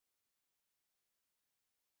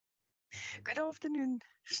Good afternoon,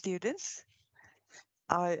 students.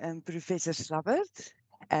 I am Professor Slabbert,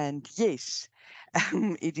 and yes,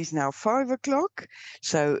 it is now 5 o'clock,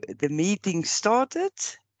 so the meeting started.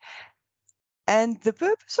 And the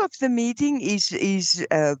purpose of the meeting is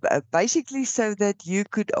basically so that you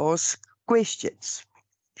could ask questions.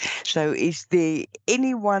 So, is there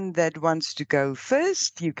anyone that wants to go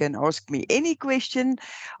first? You can ask me any question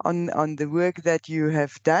on the work that you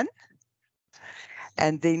have done,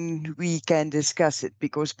 and then we can discuss it,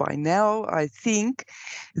 because by now I think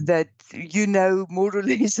that you know more or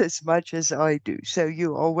less as much as I do. So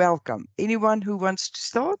you are welcome. Anyone who wants to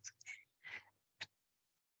start?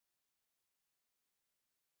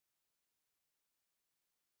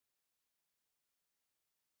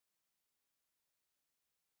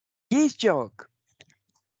 Yes, Jock.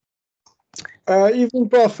 Evening,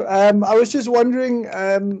 Prof. I was just wondering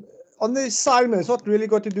on the assignments, not really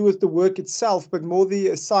got to do with the work itself, but more the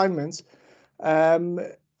assignments. Um,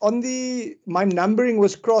 my numbering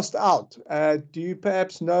was crossed out. Do you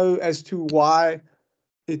perhaps know as to why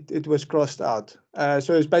it was crossed out?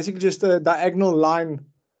 So it's basically just a diagonal line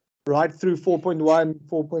right through 4.1,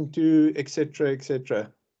 4.2, etc., etc.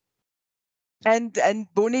 And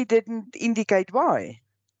Bonnie didn't indicate why.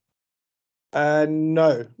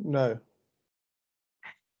 No, no.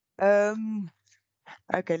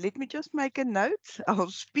 Okay, let me just make a note. I'll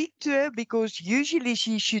speak to her because usually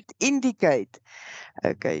she should indicate.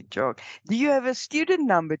 Okay, Jock. Do you have a student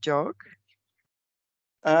number, Jock?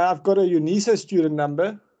 I've got a UNISA student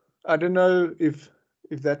number. I don't know if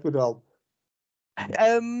that would help.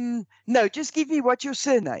 No, just give me what's your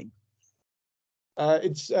surname.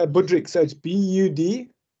 It's Budrik, so it's BUDRICKS.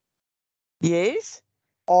 Yes,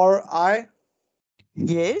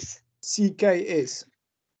 yes.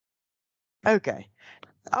 Okay.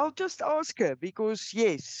 I'll just ask her because,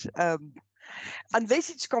 yes, unless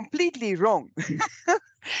it's completely wrong,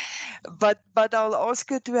 but I'll ask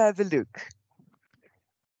her to have a look.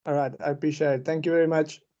 All right, I appreciate it. Thank you very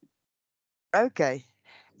much. Okay.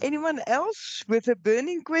 Anyone else with a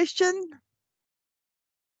burning question?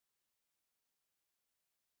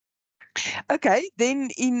 Okay, then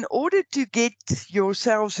in order to get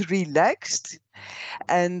yourselves relaxed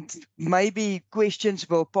and maybe questions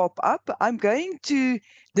will pop up, I'm going to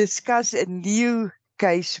discuss a new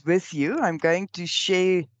case with you. I'm going to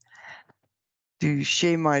share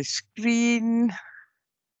my screen.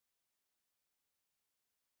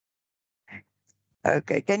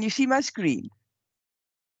 Okay, can you see my screen?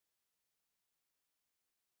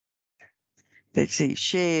 Let's see,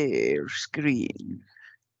 share screen.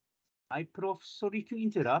 Hi, Prof. Sorry to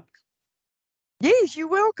interrupt. Yes, you're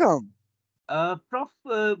welcome. Prof,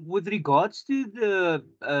 with regards to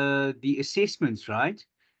the assessments, right?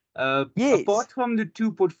 Yes, Apart from the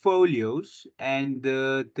two portfolios and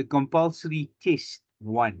the compulsory test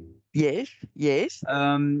one, yes, yes,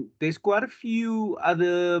 there's quite a few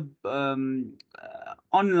other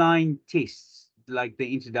online tests, like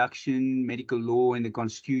the introduction, medical law, and the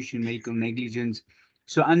constitution, medical negligence.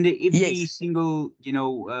 So under every yes, single,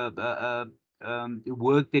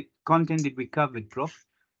 work that content that we covered, Prof.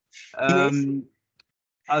 yes. Um,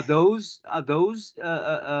 are those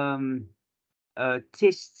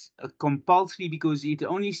tests compulsory, because it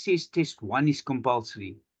only says test one is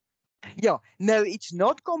compulsory? Yeah, no, it's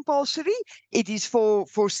not compulsory. It is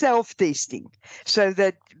for self-testing, so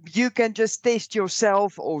that you can just test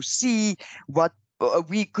yourself or see what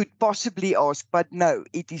we could possibly ask. But no,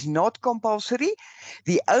 it is not compulsory.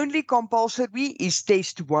 The only compulsory is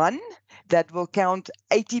test one, that will count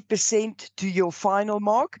 80% to your final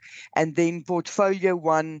mark, and then portfolio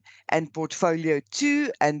one and portfolio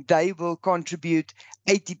two, and they will contribute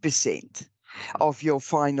 80% of your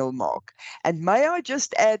final mark. And may I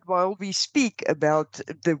just add, while we speak about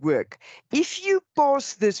the work, if you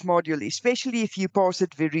pass this module, especially if you pass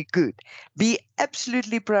it very good, be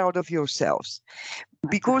absolutely proud of yourselves,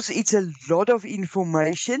 because it's a lot of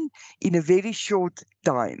information in a very short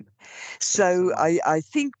time. So I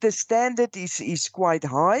think the standard is quite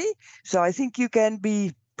high. So I think you can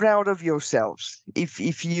be proud of yourselves if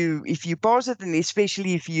you pass it, and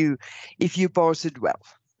especially if you pass it well.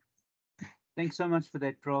 Thanks so much for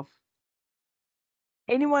that, Prof.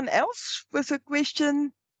 Anyone else with a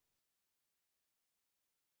question?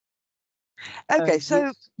 Okay,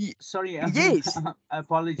 so Yes. Sorry, yes, I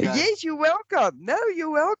apologize. yes, you're welcome. No,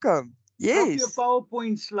 you're welcome. Prof, your Yes.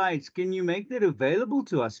 PowerPoint slides, can you make that available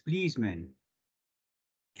to us, please, man?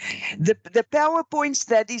 The PowerPoints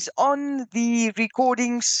that is on the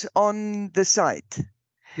recordings on the site.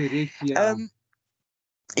 Correct, yeah. Um,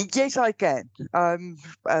 Yes, I can.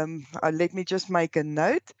 Let me just make a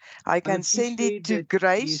note. I I'll can send it appreciate to that.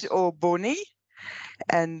 Grace Yes. or Bonnie,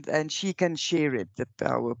 and she can share it, the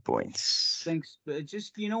PowerPoints. Thanks.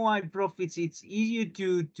 Just why, Prof, it's easier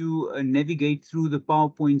to navigate through the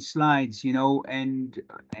PowerPoint slides, and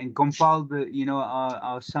compile the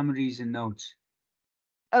our summaries and notes.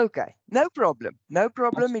 Okay, no problem. No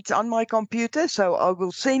problem. It's on my computer, so I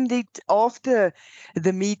will send it after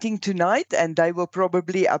the meeting tonight, and they will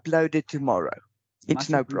probably upload it tomorrow. It's Much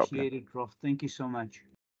no problem. appreciated, Prof. Thank you so much.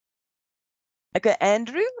 Okay,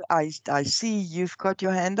 Andrew, I see you've got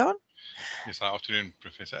your hand on. Yes, afternoon,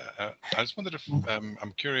 Professor. I just wanted to,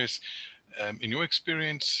 I'm curious, in your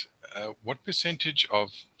experience, what percentage of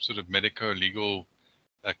sort of medico-legal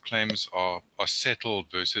claims are settled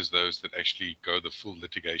versus those that actually go the full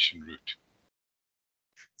litigation route?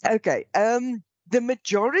 Okay, the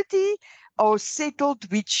majority are settled,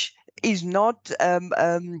 which is not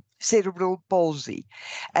cerebral palsy,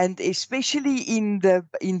 and especially in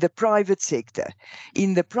the private sector.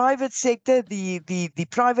 In the private sector, the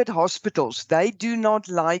private hospitals, they do not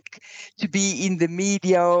like to be in the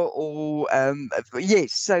media, or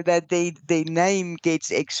yes, so that their name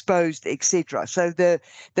gets exposed, etc. So the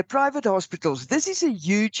private hospitals, this is a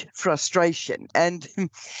huge frustration, and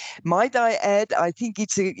might I add, I think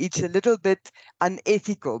it's a little bit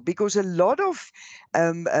unethical, because a lot of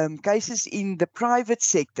cases in the private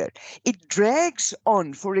sector, it drags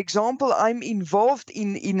on. For example, I'm involved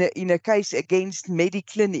in a case against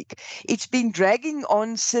Mediclinic. It's been dragging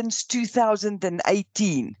on since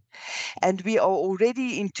 2018. And we are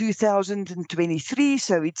already in 2023,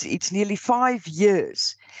 so it's nearly 5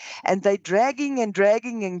 years. And they're dragging and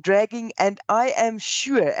dragging and dragging, and I am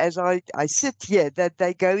sure, as I sit here, that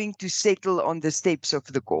they're going to settle on the steps of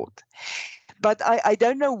the court. But I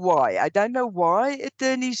don't know why. I don't know why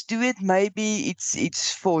attorneys do it. Maybe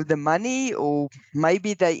it's for the money, or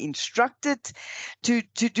maybe they instructed to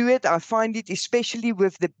do it. I find it, especially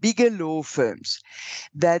with the bigger law firms,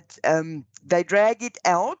 that they drag it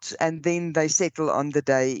out and then they settle on the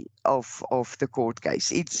day of the court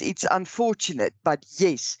case. It's unfortunate, but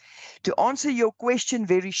yes, to answer your question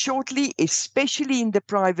very shortly, especially in the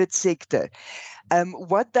private sector,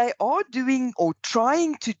 what they are doing or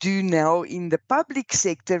trying to do now in the public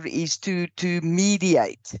sector is to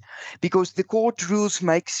mediate, because the court rules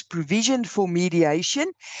makes provision for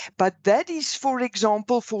mediation, but that is, for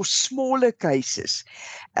example, for smaller cases.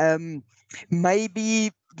 Um,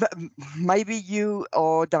 maybe maybe you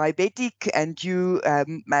are diabetic and you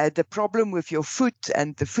had a problem with your foot,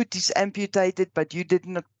 and the foot is amputated, but you did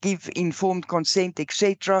not give informed consent,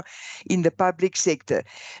 etc. in the public sector.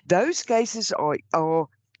 Those cases are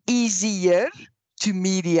easier to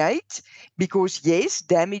mediate, because yes,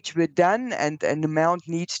 damage were done and an amount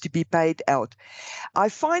needs to be paid out. I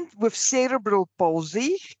find with cerebral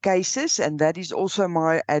palsy cases, and that is also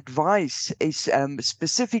my advice, is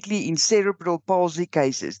specifically in cerebral palsy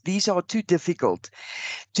cases, these are too difficult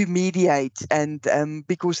to mediate, and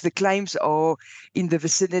because the claims are in the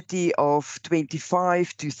vicinity of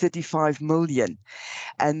 25 to 35 million.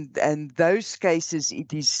 And those cases,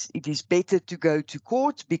 it is better to go to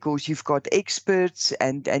court, because you've got experts,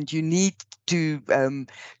 and you need to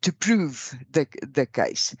prove the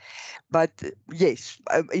case. But yes,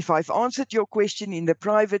 if I've answered your question, in the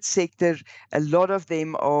private sector, a lot of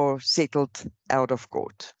them are settled out of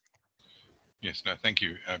court. Yes, no, thank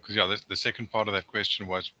you. Because yeah, the second part of that question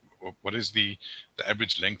was, what is the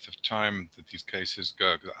average length of time that these cases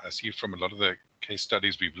go? 'Cause I see from a lot of the case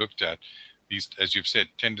studies we've looked at, these, as you've said,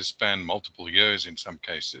 tend to span multiple years in some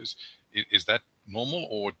cases. Is that normal,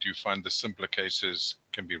 or do you find the simpler cases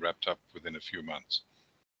can be wrapped up within a few months?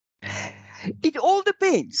 It all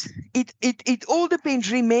depends. It all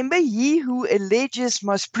depends. Remember, he who alleges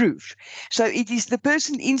must prove. So it is the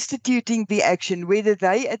person instituting the action, whether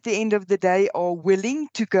they at the end of the day are willing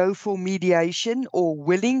to go for mediation or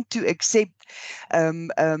willing to accept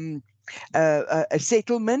um, um, a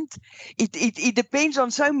settlement. It depends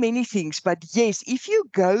on so many things. But yes, if you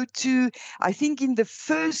go to, I think in the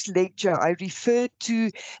first lecture, I referred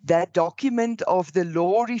to that document of the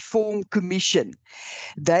Law Reform Commission.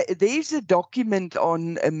 There's a document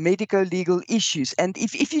on medico-legal issues. And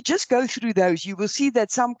if you just go through those, you will see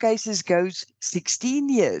that some cases goes 16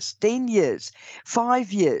 years, 10 years,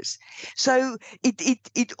 5 years. So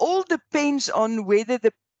it all depends on whether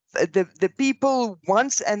the the people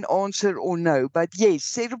wants an answer or no. But yes,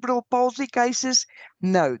 cerebral palsy cases,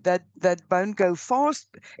 no, that won't go fast,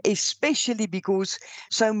 especially because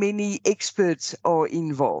so many experts are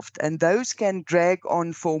involved, and those can drag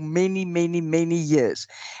on for many, many, many years.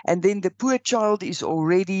 And then the poor child is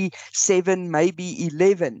already 7, maybe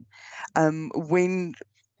 11, when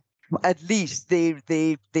at least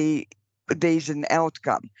there's an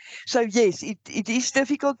outcome. So yes, it is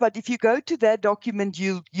difficult, but if you go to that document,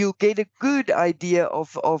 you'll get a good idea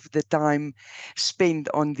of the time spent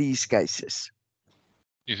on these cases.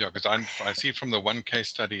 Yeah, because I see from the one case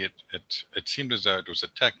study, it seemed as though it was a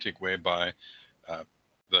tactic whereby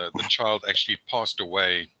the child actually passed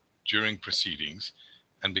away during proceedings,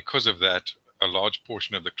 and because of that, a large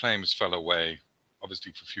portion of the claims fell away,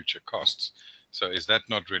 obviously for future costs. So is that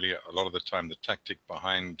not really a lot of the time the tactic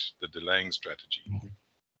behind the delaying strategy?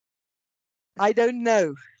 I don't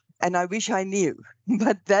know, and I wish I knew,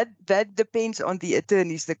 but that depends on the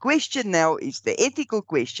attorneys. The question now is the ethical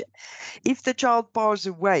question. If the child passes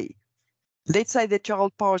away, let's say the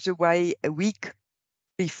child passes away a week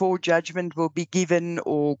before judgment will be given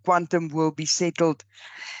or quantum will be settled,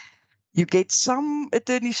 you get some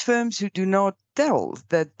attorneys firms who do not tell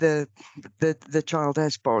that the child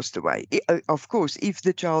has passed away. Of course, if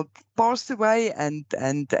the child passed away and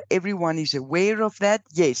everyone is aware of that,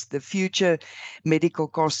 yes, the future medical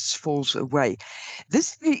costs falls away.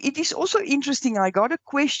 It is also interesting. I got a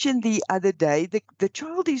question the other day. The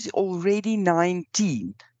child is already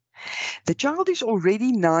 19. The child is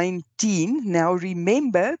already 19. Now,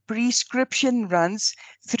 remember, prescription runs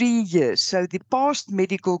 3 years. So the past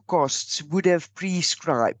medical costs would have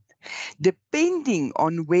prescribed. Depending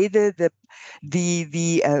on whether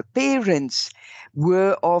the parents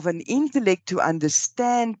were of an intellect to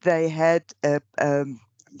understand they had a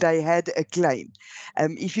claim.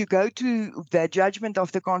 If you go to the judgment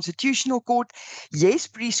of the Constitutional Court, yes,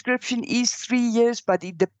 prescription is 3 years, but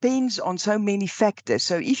it depends on so many factors.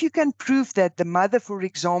 So if you can prove that the mother, for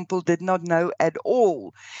example, did not know at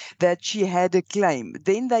all that she had a claim,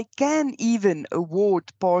 then they can even award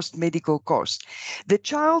past medical costs. The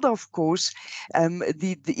child, of course,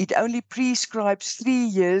 it only prescribes 3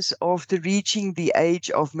 years after reaching the age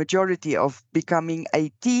of majority, of becoming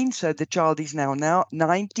 18. So the child is now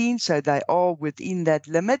 19, so they are within that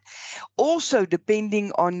limit. Also,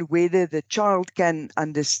 depending on whether the child can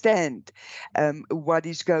understand what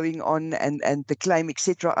is going on and the claim,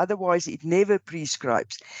 etc. Otherwise, it never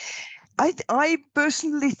prescribes. I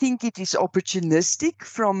personally think it is opportunistic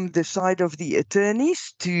from the side of the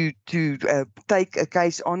attorneys to take a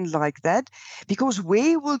case on like that, because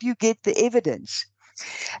where will you get the evidence?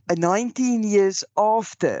 19 years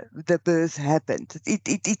after the birth happened.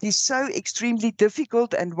 It is so extremely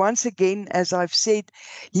difficult. And once again, as I've said,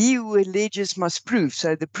 he who alleges must prove.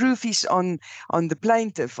 So the proof is on the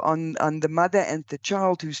plaintiff, on the mother and the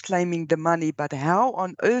child who's claiming the money. But how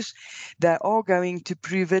on earth they are going to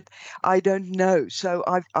prove it, I don't know. So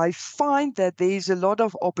I find that there's a lot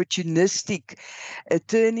of opportunistic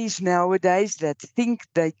attorneys nowadays that think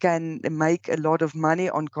they can make a lot of money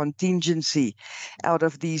on contingency out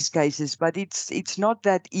of these cases, but it's not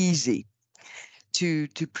that easy to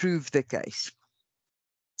prove the case.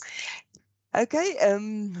 Okay,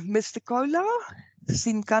 Mr. Kola,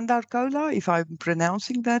 Simkandar Kola, if I'm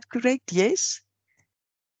pronouncing that correct, yes?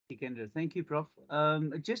 Sikandar, thank you, Prof.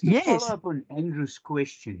 Just to Yes. follow up on Andrew's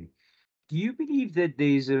question, do you believe that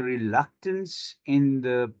there's a reluctance in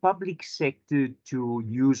the public sector to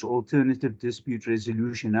use alternative dispute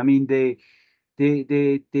resolution? I mean,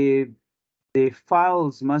 their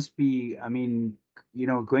files must be, I mean,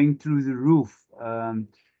 going through the roof,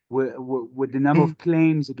 with the number of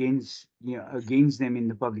claims against them in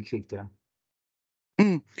the public sector.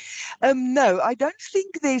 No, I don't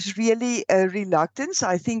think there's really a reluctance.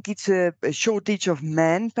 I think it's a shortage of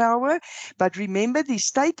manpower. But remember, the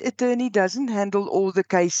state attorney doesn't handle all the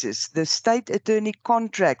cases. The state attorney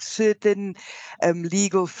contracts certain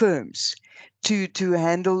legal firms to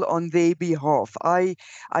handle on their behalf. I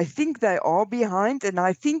think they are behind, and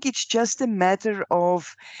I think it's just a matter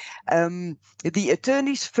of the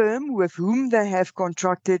attorney's firm with whom they have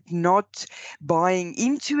contracted not buying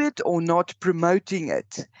into it or not promoting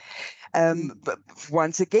it. But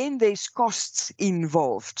once again, there's costs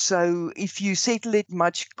involved. So if you settle it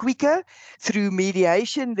much quicker through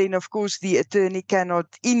mediation, then of course the attorney cannot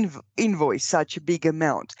invoice such a big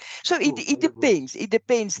amount. So it depends. It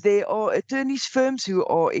depends. There are attorneys firms who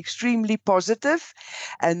are extremely positive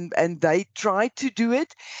and they try to do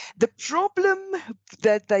it. The problem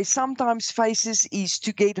that they sometimes faces is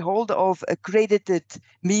to get hold of accredited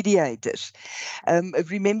mediators.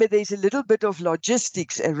 Remember, there's a little bit of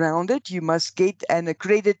logistics around it. You must get an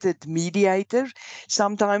accredited mediator.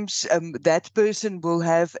 Sometimes that person will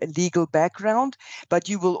have a legal background, but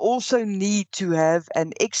you will also need to have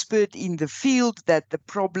an expert in the field that the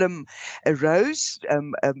problem arose,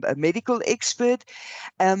 a medical expert.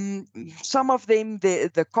 Some of them,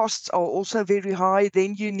 the costs are also very high.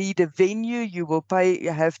 Then you need a venue. You will pay,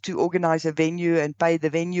 you have to organize a venue and pay the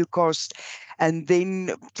venue cost, and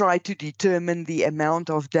then try to determine the amount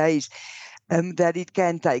of days that it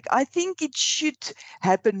can take. I think it should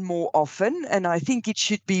happen more often, and I think it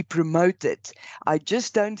should be promoted. I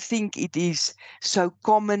just don't think it is so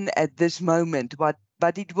common at this moment, but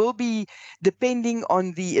it will be depending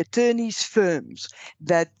on the attorneys' firms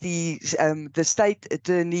that the state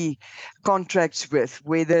attorney contracts with,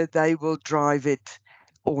 whether they will drive it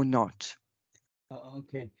or not.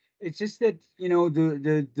 Okay. It's just that, you know,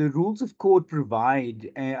 the rules of court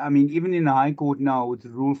provide, I mean, even in the High Court now with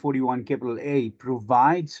Rule 41 capital A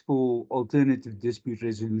provides for alternative dispute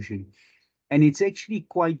resolution. And it's actually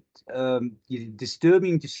quite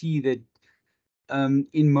disturbing to see that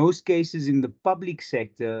in most cases in the public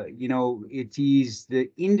sector, you know, it is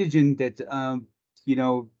the indigent that, you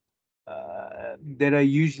know, that are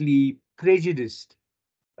usually prejudiced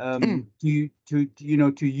to you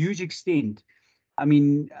know, to huge extent. I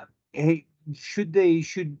mean, hey, should they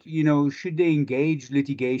engage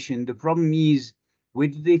litigation? The problem is, where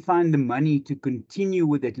do they find the money to continue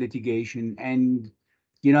with that litigation? And,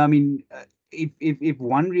 you know, I mean, if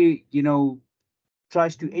one you know,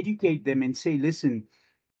 tries to educate them and say, listen,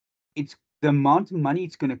 it's the amount of money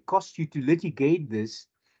it's going to cost you to litigate this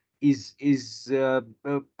is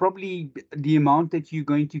probably the amount that you're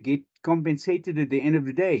going to get compensated at the end of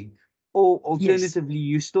the day. Or alternatively,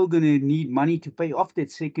 you're still going to need money to pay off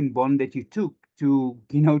that second bond that you took to,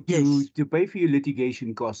 you know, to pay for your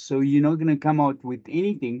litigation costs. So you're not going to come out with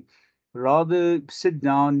anything. Rather sit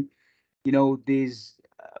down. You know, there's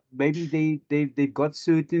maybe they've got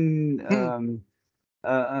certain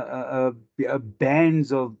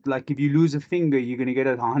bands of, like, if you lose a finger, you're going to get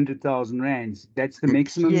 100,000 rands. That's the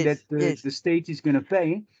maximum that the state is going to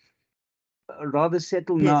pay. Rather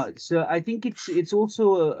settle now. So I think it's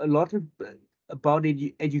also a lot of about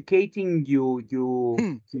educating your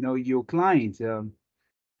you know, your client. Am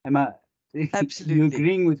I Absolutely. you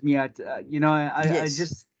agreeing with me? You know, I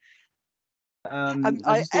just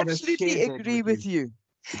I absolutely agree with you.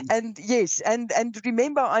 And yes, and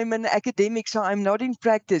remember, I'm an academic, so I'm not in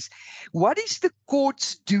practice. What is the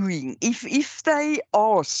courts doing if they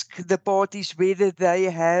ask the parties whether they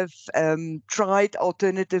have tried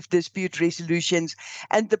alternative dispute resolutions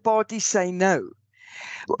and the parties say no?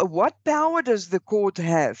 What power does the court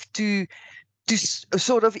have to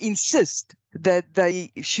sort of insist that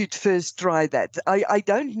they should first try that? I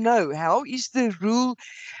don't know. How is the rule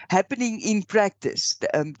happening in practice?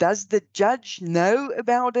 Does the judge know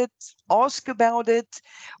about it, ask about it,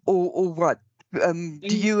 or what? Do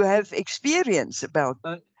you have experience about?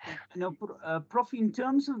 No, Prof, in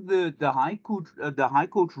terms of the High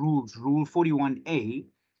Court rules, Rule 41A,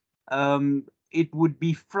 it would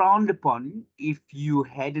be frowned upon if you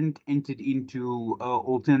hadn't entered into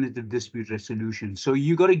alternative dispute resolution. So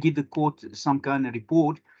you got to give the court some kind of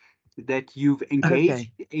report that you've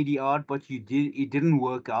engaged ADR, but it didn't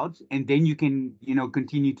work out, and then you can, you know,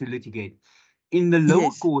 continue to litigate. In the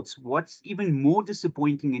lower courts, what's even more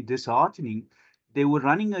disappointing and disheartening, they were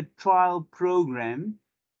running a trial program.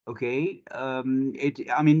 Okay, I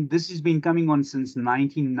mean, this has been coming on since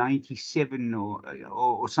 1997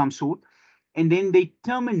 or some sort. And then they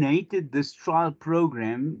terminated this trial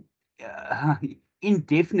program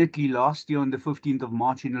indefinitely last year on the 15th of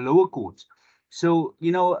March in the lower courts. So,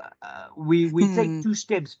 you know, we take 2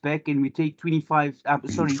 steps back and we take 2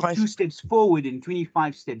 steps forward and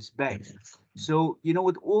 25 steps back. So, you know,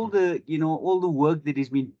 with all the work that has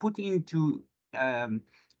been put into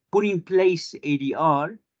put in place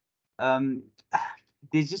ADR,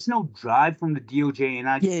 there's just no drive from the DOJ, and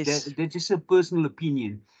that's just a personal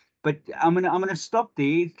opinion. But I'm gonna stop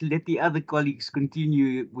there. Let the other colleagues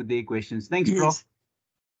continue with their questions. Thanks, Prof.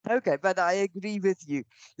 Okay, but I agree with you.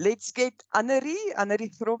 Let's get Annerie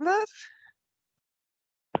Grobler.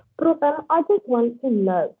 Prof, I just want to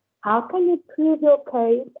know, How can you prove your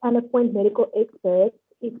case and appoint medical experts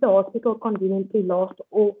if the hospital conveniently lost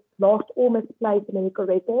or misplaced medical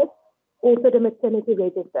records, also the maternity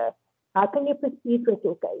register? How can you proceed with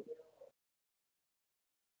your case?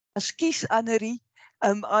 Excuse, Annerie.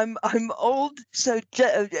 I'm old, so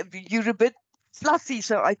you're a bit fluffy,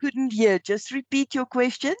 so I couldn't hear. Just repeat your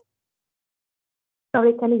question.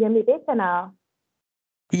 Sorry, can you hear me better now?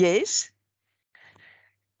 Yes.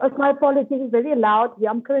 Oh, my apologies. It's very loud. Yeah,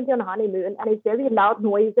 I'm currently on honeymoon, and it's very loud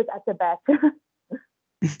noises at the back.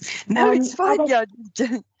 No, it's fine. Yeah.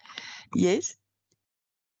 Yes.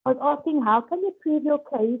 I was asking, how can you prove your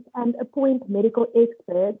case and appoint medical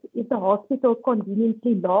experts if the hospital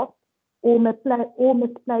conveniently lost or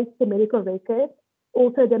misplaced the medical record,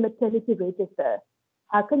 also the maternity register?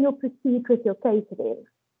 How can you proceed with your case then?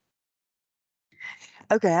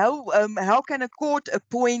 Okay. How can a court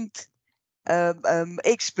appoint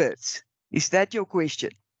experts? Is that your question?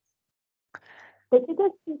 Could you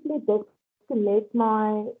just simply disconnect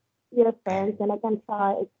my earphones and I can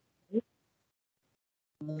try it?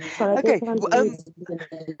 Sorry, Okay.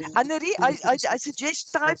 Annerie, I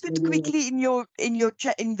suggest type it quickly in your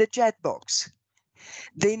chat in the chat box.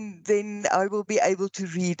 Then I will be able to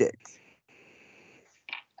read it.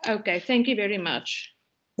 Okay, thank you very much.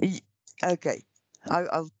 Okay.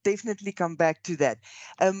 I'll definitely come back to that.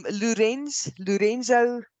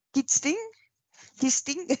 Lorenzo Kisting?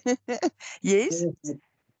 Yes.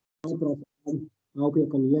 Hi, Prof. I hope you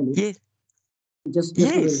can hear me. Yes. Just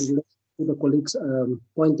Yes. to the colleague's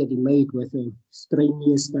point that he made with the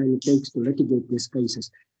strenuous time it takes to litigate these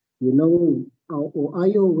cases. You know, or are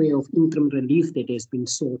you aware of interim relief that has been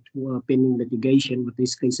sought pending litigation with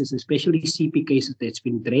these cases, especially CP cases that's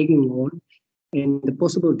been dragging on, and the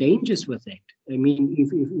possible dangers with that? I mean,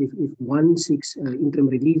 if one seeks interim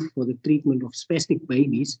relief for the treatment of spastic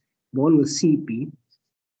babies born with CP,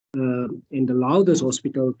 and allow this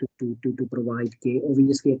hospital to provide care.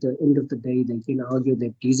 Obviously, at the end of the day, they can argue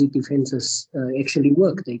that these defenses actually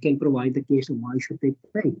work. They can provide the care, so why should they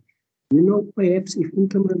pay? You know, perhaps if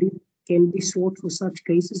interim relief can be sought for such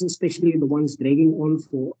cases, especially the ones dragging on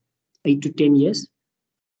for 8 to 10 years?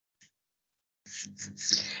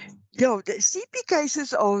 Yeah, the CP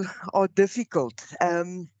cases are difficult.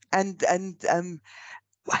 And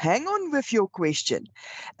hang on with your question.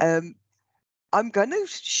 I'm going to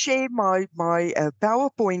share my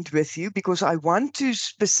PowerPoint with you because I want to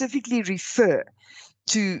specifically refer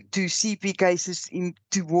to CP cases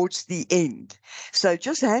towards the end. So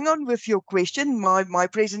just hang on with your question. My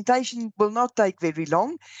presentation will not take very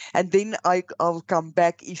long, and then I'll come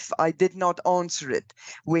back if I did not answer it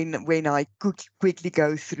when I quickly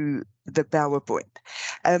go through the PowerPoint.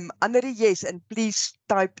 Annerie, yes, and please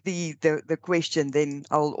type the question, then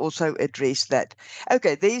I'll also address that.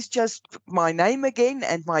 Okay, there's just my name again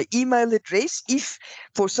and my email address. If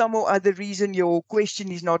for some or other reason your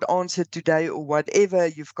question is not answered today or whatever,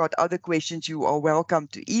 you've got other questions, you are welcome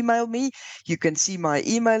to email me. You can see my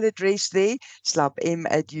email address there,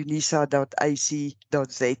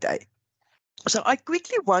 slapm@unisa.ac.za. So I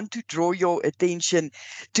quickly want to draw your attention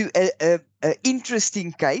to a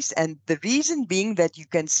interesting case, and the reason being that you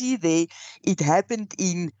can see there, it happened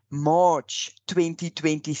in March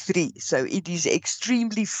 2023. So it is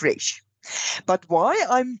extremely fresh. But why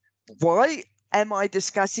am I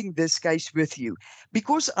discussing this case with you?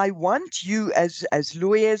 Because I want you as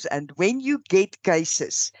lawyers, and when you get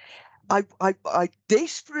cases, I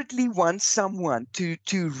desperately want someone to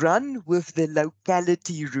run with the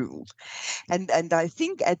locality rule. And I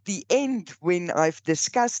think at the end, when I've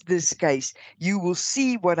discussed this case, you will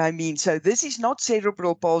see what I mean. So this is not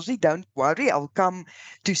cerebral palsy. Don't worry, I'll come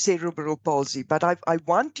to cerebral palsy. But I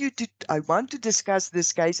want to discuss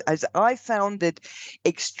this case as I found it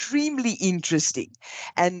extremely interesting.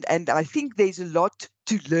 And I think there's a lot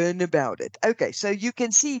to learn about it. Okay, so you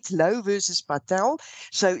can see it's Lowe versus Patel.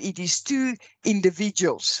 So it is two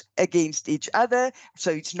individuals against each other. So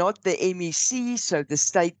it's not the MEC, so the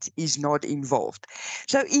state is not involved.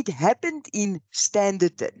 So it happened in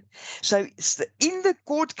Standerton. So in the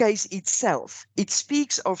court case itself, it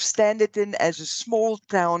speaks of Standerton as a small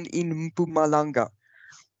town in Mpumalanga.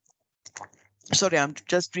 Sorry, I'm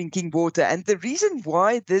just drinking water. And the reason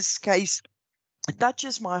why this case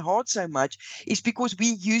touches my heart so much is because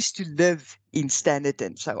we used to live in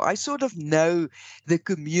Standerton. So I sort of know the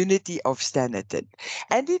community of Standerton.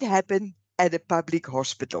 And it happened at a public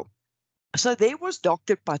hospital. So there was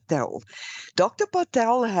Dr. Patel. Dr.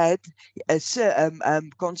 Patel had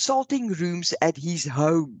consulting rooms at his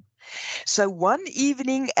home. So one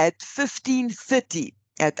evening at 15:30,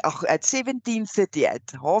 at 17:30, at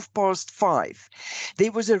 5:30,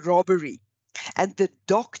 there was a robbery and the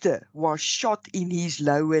doctor was shot in his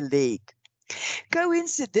lower leg.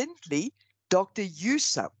 Coincidentally, Dr.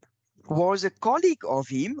 Yusuf was a colleague of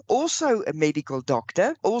him, also a medical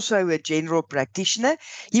doctor, also a general practitioner.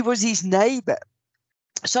 He was his neighbor.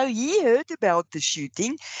 So he heard about the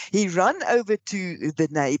shooting. He ran over to the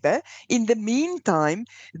neighbor. In the meantime,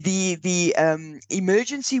 the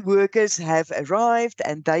emergency workers have arrived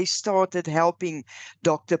and they started helping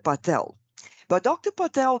Dr. Patel. But Dr.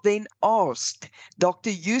 Patel then asked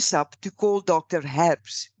Dr. Yusuf to call Dr.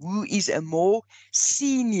 Herbst, who is a more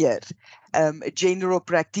senior general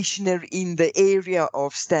practitioner in the area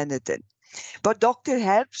of Standerton. But Dr.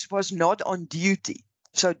 Herbst was not on duty.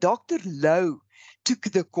 So Dr. Lowe took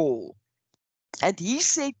the call. And he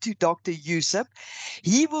said to Dr. Yusuf,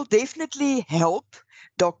 he will definitely help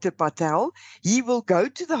Dr. Patel. He will go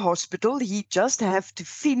to the hospital. He just have to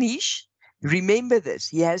finish. Remember this,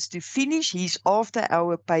 he has to finish his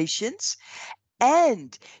after-hour patients,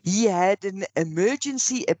 and he had an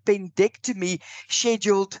emergency appendectomy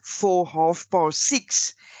scheduled for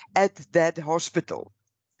 6:30 at that hospital.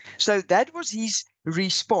 So that was his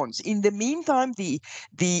response. In the meantime, the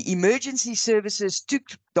emergency services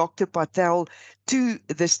took Dr. Patel to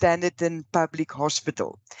the Standerton Public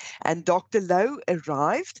Hospital, and Dr. Lowe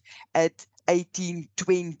arrived at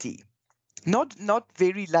 18:20. Not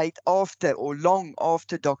very late after or long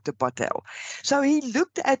after Dr. Patel. So he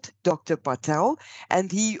looked at Dr. Patel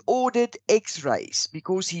and he ordered x-rays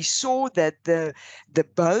because he saw that the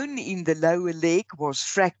bone in the lower leg was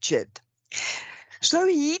fractured. So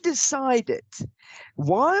he decided,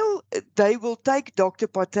 while they will take Dr.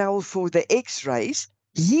 Patel for the x-rays,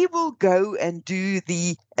 he will go and do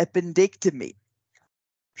the appendectomy.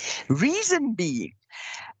 Reason being,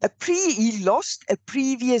 he lost a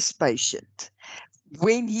previous patient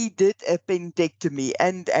when he did appendectomy,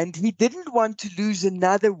 and he didn't want to lose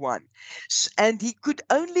another one. And he could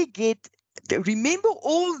only get, remember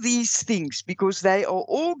all these things, because they are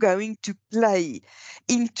all going to play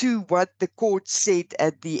into what the court said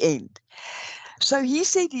at the end. So he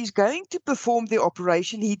said he's going to perform the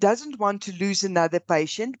operation. He doesn't want to lose another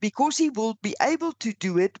patient because he will be able to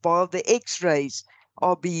do it while the x-rays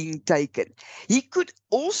are being taken. He could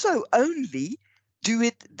also only do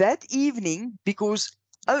it that evening because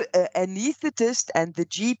an anesthetist and the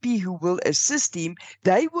GP who will assist him,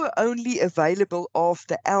 they were only available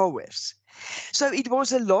after hours. So it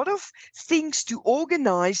was a lot of things to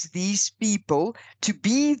organize these people to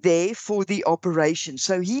be there for the operation.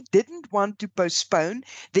 So he didn't want to postpone.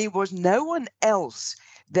 There was no one else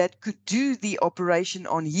that could do the operation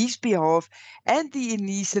on his behalf, and the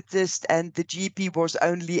anesthetist and the GP was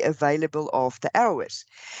only available after hours.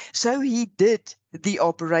 So he did the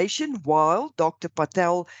operation while Dr.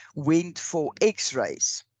 Patel went for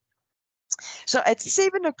x-rays. So at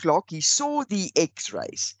 7 o'clock, he saw the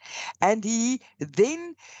x-rays, and he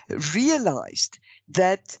then realized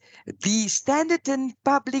that the Standerton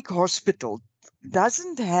Public Hospital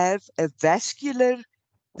doesn't have a vascular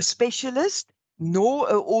specialist nor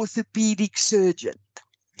an orthopedic surgeon.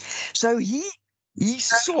 So he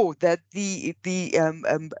saw that the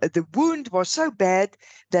wound was so bad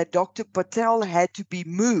that Dr. Patel had to be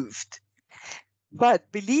moved.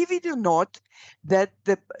 But believe it or not, that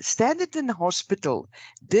the Standerton Hospital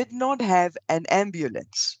did not have an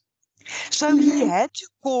ambulance. So he had to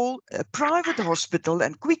call a private hospital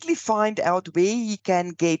and quickly find out where he can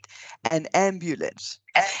get an ambulance.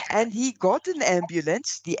 And he got an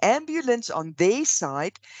ambulance. The ambulance on their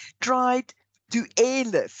side tried to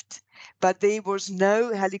airlift, but there was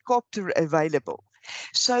no helicopter available.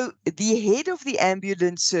 So the head of the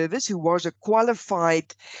ambulance service, who was a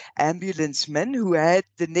qualified ambulanceman who had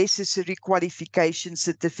the necessary qualification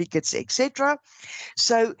certificates, etc.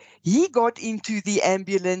 So he got into the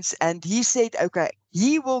ambulance and he said, okay,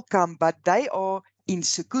 he will come, but they are in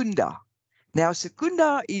Secunda. Now,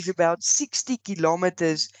 Secunda is about 60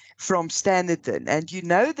 kilometers from Standerton, and you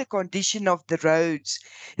know the condition of the roads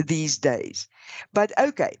these days. But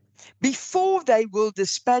okay, before they will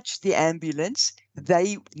dispatch the ambulance,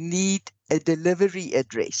 they need a delivery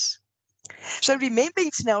address. So remember,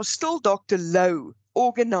 it's now still Dr. Lowe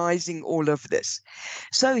organizing all of this.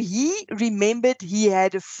 So he remembered he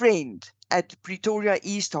had a friend at Pretoria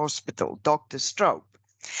East Hospital, Dr. Straub.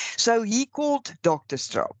 So he called Dr.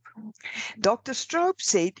 Straub. Dr. Straub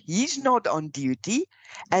said he's not on duty,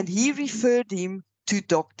 and he referred him to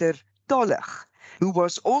Dr. Tollig, who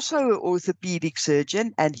was also an orthopedic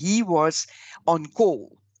surgeon, and he was on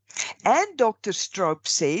call. And Dr. Straub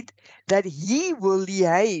said that he will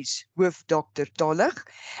liaise with Dr. Tollig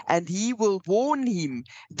and he will warn him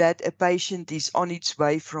that a patient is on its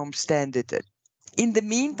way from Standerton. In the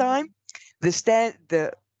meantime,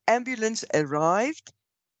 The ambulance arrived,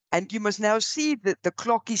 and you must now see that the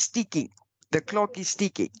clock is ticking. The clock is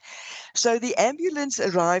ticking. So the ambulance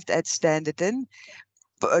arrived at Standerton.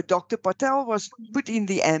 Dr. Patel was put in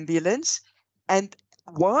the ambulance, and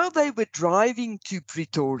while they were driving to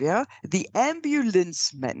Pretoria, the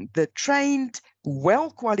ambulanceman, the trained,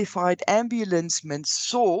 well-qualified ambulanceman,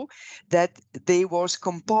 saw that there was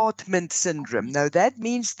compartment syndrome. Now, that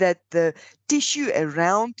means that the tissue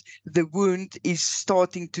around the wound is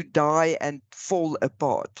starting to die and fall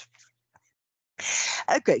apart.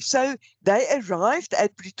 Okay, so they arrived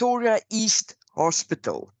at Pretoria East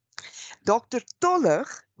Hospital. Dr. Toller,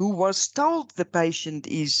 who was told the patient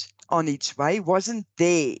is on its way, wasn't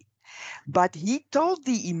there. But he told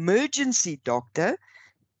the emergency doctor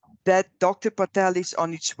that Dr. Patel is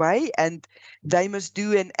on its way and they must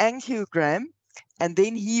do an angiogram and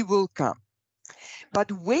then he will come.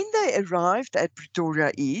 But when they arrived at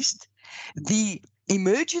Pretoria East, the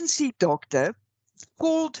emergency doctor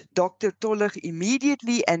called Dr. Toller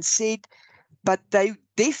immediately and said, but they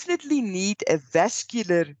definitely need a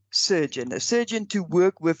vascular surgeon, a surgeon to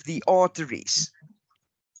work with the arteries.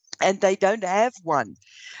 And they don't have one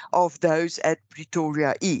of those at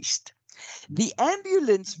Pretoria East. The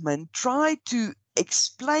ambulanceman tried to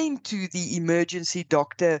explain to the emergency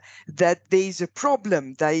doctor that there's a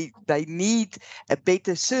problem. They need a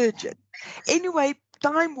better surgeon. Anyway,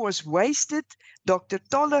 time was wasted. Dr.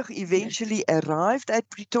 Toller eventually arrived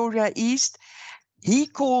at Pretoria East. He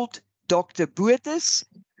called Dr. Botha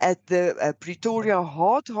at the Pretoria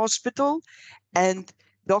Heart Hospital, and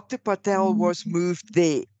Dr. Patel was moved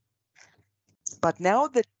there. But now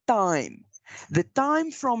the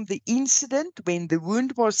time from the incident when the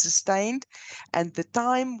wound was sustained and the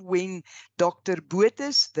time when Dr.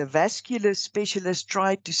 Botha, the vascular specialist,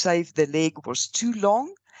 tried to save the leg was too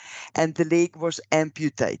long and the leg was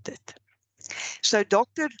amputated. So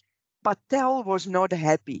Dr. Patel was not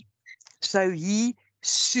happy. So he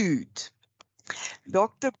sued.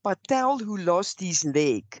 Dr. Patel, who lost his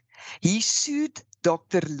leg, he sued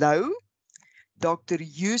Dr. Louw, Dr.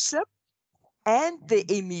 Yusuf, and the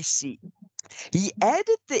MEC. He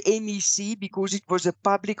added the MEC because it was a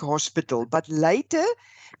public hospital, but later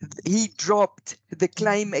he dropped the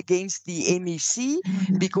claim against the MEC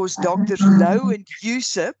because Dr. Louw and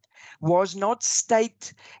Yusuf was not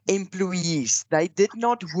state employees. They did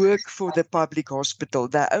not work for the public hospital.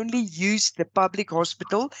 They only used the public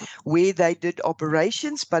hospital where they did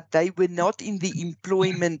operations, but they were not in the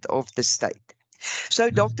employment of the state.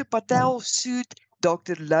 So Dr. Patel sued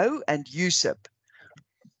Dr. Louw and Yusuf.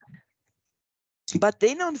 But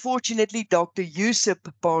then, unfortunately, Dr. Yusuf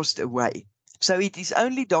passed away. So it is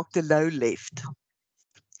only Dr. Louw left.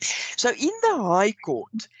 So in the High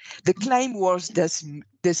Court, the claim was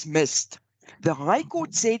dismissed. The High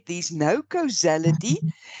Court said there's no causality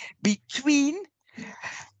between...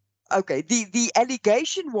 Okay, the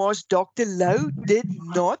allegation was Dr. Louw did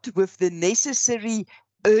not, with the necessary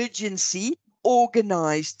urgency,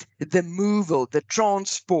 organized the removal, the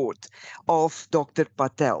transport of Dr.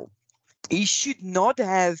 Patel. He should not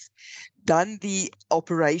have done the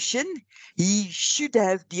operation. He should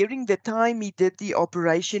have, during the time he did the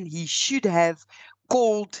operation, he should have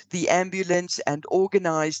called the ambulance and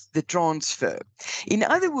organized the transfer. In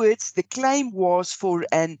other words, the claim was for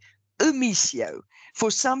an omissio,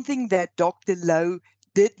 for something that Dr. Louw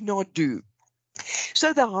did not do.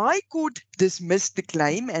 So the High Court dismissed the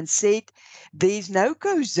claim and said there's no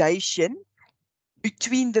causation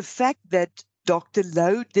between the fact that Dr.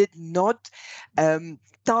 Louw did not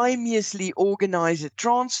timeously organize a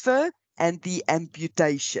transfer and the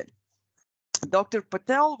amputation. Dr.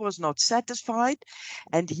 Patel was not satisfied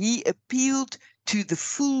and he appealed to the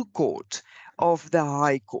full court of the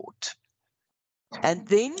High Court. And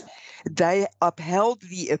then they upheld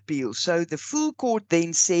the appeal. So the full court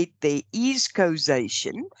then said there is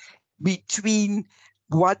causation between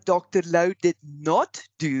what Dr. Louw did not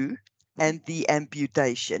do and the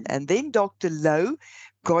amputation. And then Dr. Louw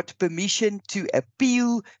got permission to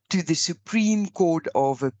appeal to the Supreme Court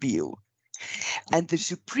of Appeal. And the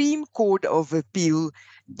Supreme Court of Appeal,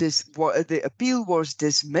 the appeal was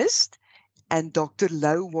dismissed, and Dr.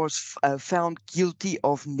 Louw was found guilty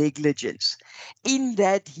of negligence in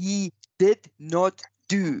that he did not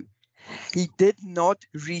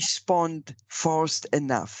respond fast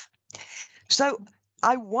enough. So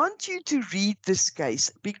I want you to read this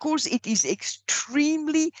case because it is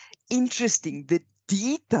extremely interesting, the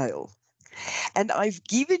detail. And I've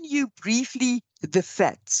given you briefly the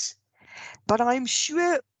facts, but I'm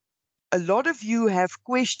sure a lot of you have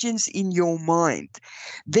questions in your mind.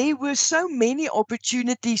 There were so many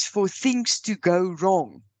opportunities for things to go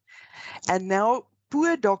wrong. And now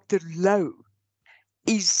poor Dr. Lowe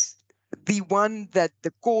is the one that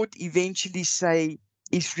the court eventually say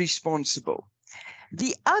is responsible.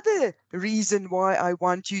 The other reason why I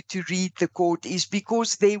want you to read the court is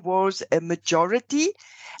because there was a majority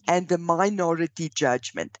and a minority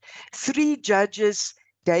judgment. 3 judges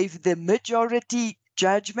gave the majority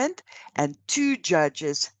judgment and 2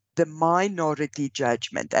 judges the minority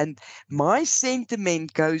judgment. And my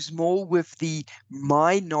sentiment goes more with the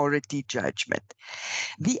minority judgment.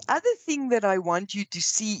 The other thing that I want you to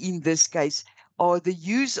see in this case are the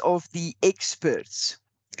use of the experts.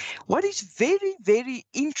 What is very, very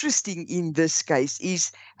interesting in this case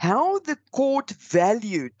is how the court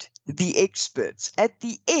valued the experts. At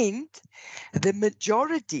the end, the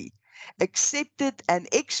majority accepted an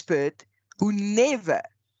expert who never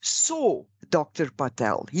saw Dr.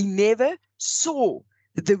 Patel. He never saw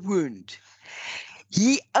the wound.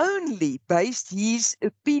 He only based his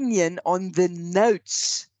opinion on the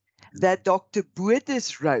notes that Dr. Botha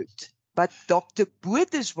wrote. But Dr.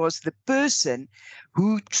 Botha was the person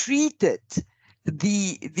who treated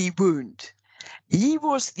the wound. He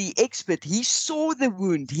was the expert. He saw the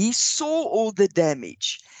wound. He saw all the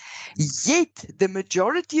damage. Yet the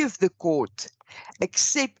majority of the court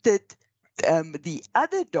accepted the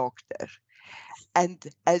other doctor and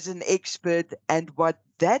as an expert and what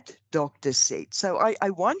that doctor said. So I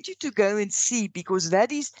want you to go and see, because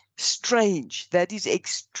that is strange. That is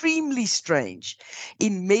extremely strange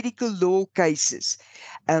in medical law cases.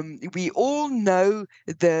 We all know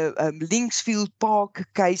the Linksfield Park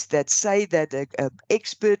case that say that an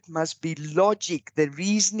expert must be logic. The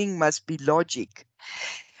reasoning must be logic.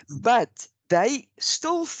 But they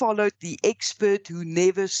still followed the expert who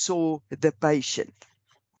never saw the patient.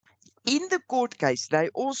 In the court case, they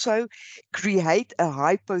also create a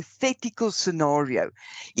hypothetical scenario.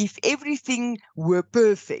 If everything were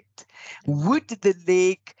perfect, would the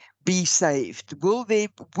leg be saved?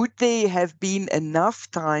 Would there have been enough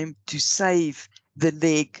time to save the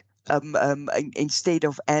leg instead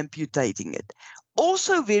of amputating it?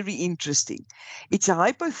 Also very interesting. It's a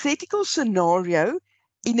hypothetical scenario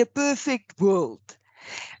in a perfect world.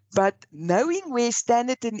 But knowing where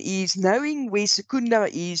Standerton is, knowing where Secunda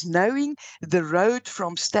is, knowing the road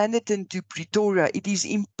from Standerton to Pretoria, it is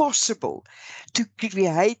impossible to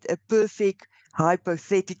create a perfect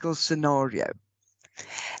hypothetical scenario.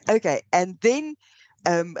 Okay, and then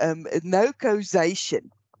no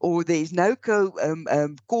causation, or there's no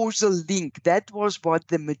causal link. That was what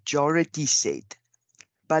the majority said.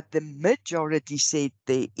 But the majority said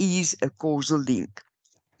there is a causal link.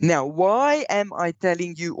 Now, why am I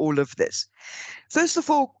telling you all of this? First of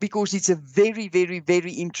all, because it's a very, very,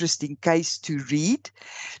 very interesting case to read,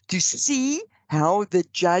 to see how the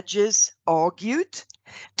judges argued,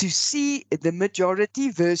 to see the majority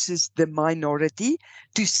versus the minority,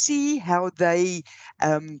 to see how they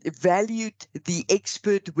valued the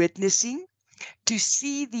expert witnessing, to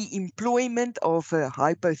see the employment of a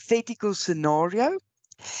hypothetical scenario.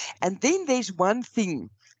 And then there's one thing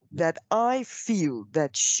that I feel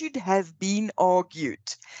that should have been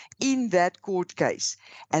argued in that court case,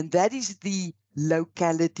 and that is the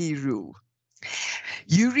locality rule.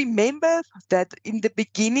 You remember that in the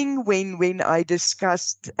beginning when I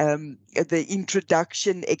discussed the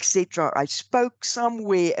introduction, etc., I spoke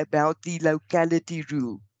somewhere about the locality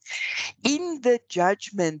rule. In the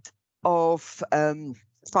judgment of Van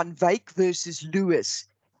Wyk versus Lewis,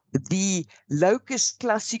 the locus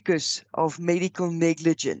classicus of medical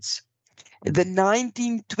negligence, the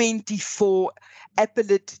 1924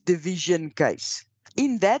 appellate division case.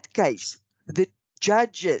 In that case, the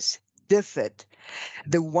judges differed.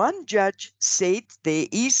 The one judge said there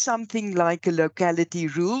is something like a locality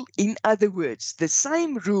rule. In other words, the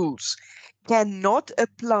same rules cannot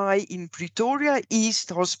apply in Pretoria East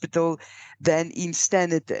Hospital than in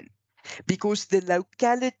Standerton, because the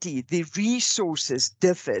locality, the resources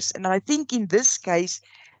differs. And I think in this case,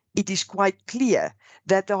 it is quite clear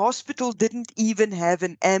that the hospital didn't even have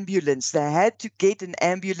an ambulance. They had to get an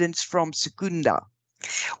ambulance from Secunda.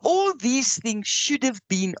 All these things should have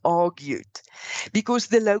been argued, because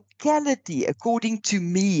the locality, according to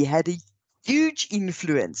me, had a huge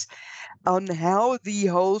influence on how the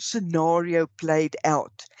whole scenario played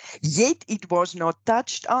out. Yet it was not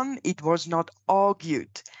touched on, it was not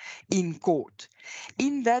argued in court.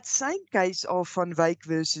 In that same case of Van Wyk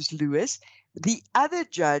versus Lewis, the other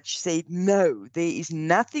judge said, no, there is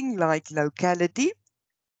nothing like locality,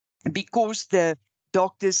 because the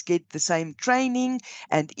doctors get the same training,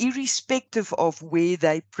 and irrespective of where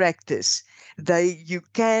they practice, you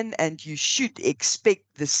can and you should expect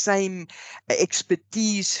the same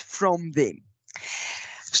expertise from them.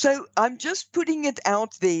 So I'm just putting it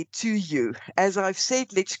out there to you. As I've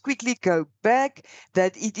said, let's quickly go back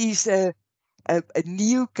that it is a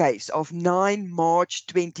new case of 9 March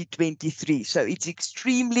 2023. So it's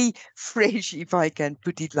extremely fresh, if I can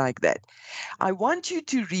put it like that. I want you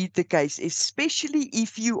to read the case, especially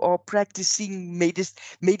if you are practicing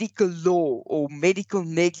medical law or medical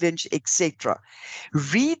negligence, etc.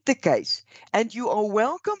 Read the case, and you are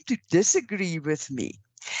welcome to disagree with me.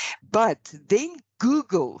 But then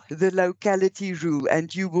Google the locality rule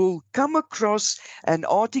and you will come across an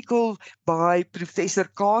article by Professor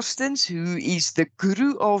Carstens, who is the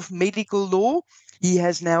guru of medical law. He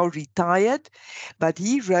has now retired, but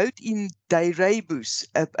he wrote in De Rebus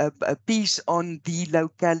a piece on the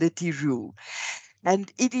locality rule.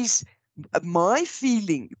 And it is my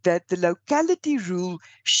feeling that the locality rule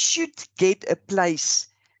should get a place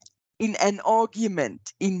in an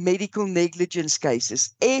argument in medical negligence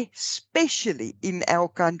cases, especially in our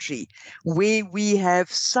country, where we have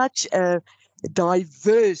such a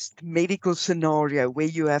diverse medical scenario, where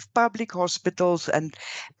you have public hospitals and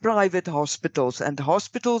private hospitals, and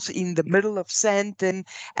hospitals in the middle of Sandton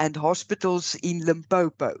and hospitals in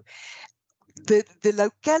Limpopo. The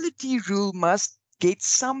locality rule must get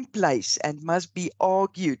some place and must be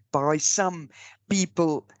argued by some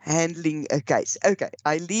people handling a case. Okay,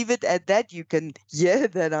 I leave it at that. You can hear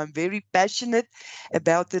that I'm very passionate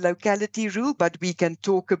about the locality rule, but we can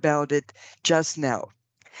talk about it just now.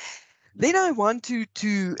 Then I want to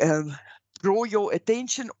draw your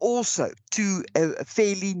attention also to a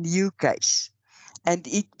fairly new case. And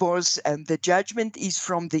it was, the judgment is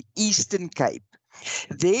from the Eastern Cape.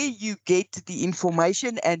 There you get the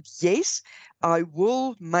information, and yes, I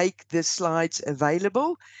will make the slides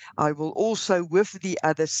available. I will also, with the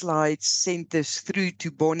other slides, send this through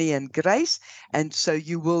to Bonnie and Grace, and so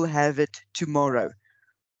you will have it tomorrow.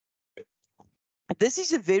 This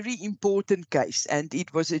is a very important case, and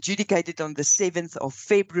it was adjudicated on the 7th of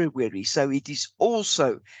February, so it is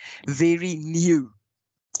also very new.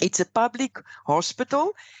 It's a public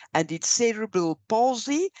hospital and it's cerebral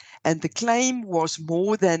palsy, and the claim was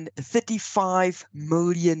more than 35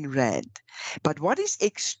 million rand. But what is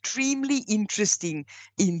extremely interesting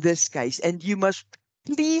in this case, and you must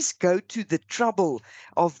please go to the trouble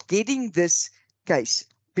of getting this case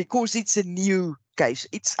because it's a new case.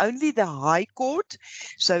 It's only the High Court,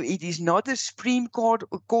 so it is not a Supreme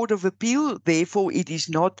Court of Appeal, therefore it is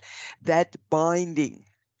not that binding.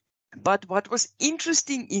 But what was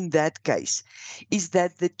interesting in that case is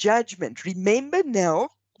that the judgment, remember now,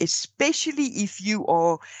 especially if you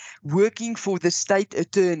are working for the state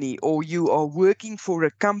attorney or you are working for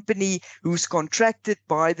a company who's contracted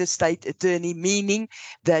by the state attorney, meaning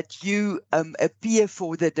that you appear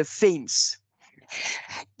for the defense.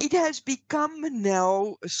 It has become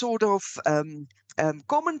now sort of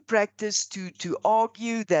common practice to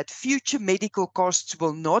argue that future medical costs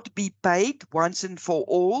will not be paid once and for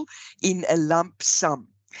all in a lump sum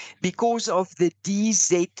because of the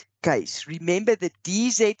DZ case. Remember the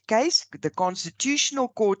DZ case, the Constitutional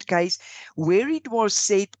Court case, where it was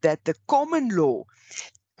said that the common law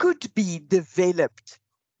could be developed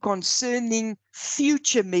concerning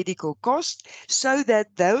future medical costs so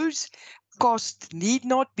that those costs need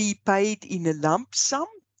not be paid in a lump sum,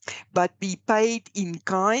 but be paid in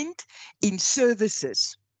kind, in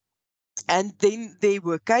services. And then there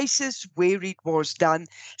were cases where it was done,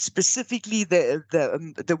 specifically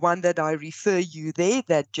the one that I refer you there,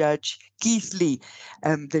 that Judge Keithley,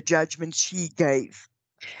 the judgment she gave,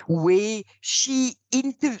 where she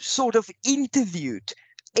sort of interviewed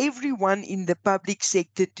everyone in the public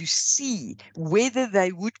sector to see whether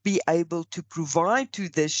they would be able to provide to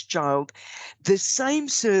this child the same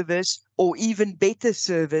service or even better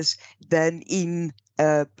service than in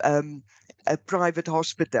a private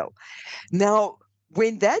hospital. Now,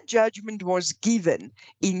 when that judgment was given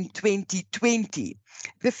in 2020,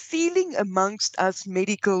 the feeling amongst us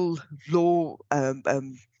medical law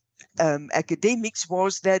academics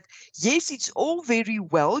was that, yes, it's all very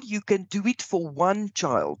well, you can do it for one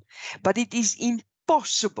child, but it is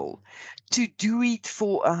impossible to do it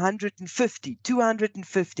for 150,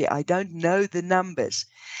 250. I don't know the numbers.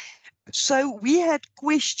 So we had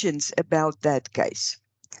questions about that case.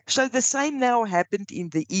 So the same now happened in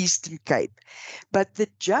the Eastern Cape, but the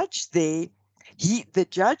judge there, the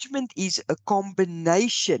judgment is a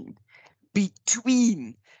combination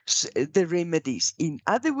between the remedies. In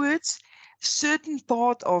other words, certain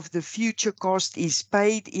part of the future cost is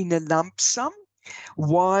paid in a lump sum,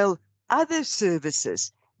 while other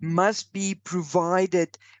services must be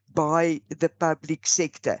provided by the public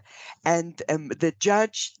sector. And the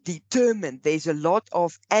judge determined there's a lot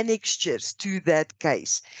of annexures to that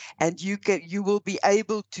case. And you will be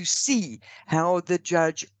able to see how the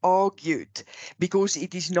judge argued, because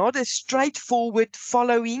it is not a straightforward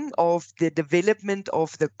following of the development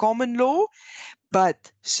of the common law,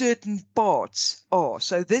 but certain parts are.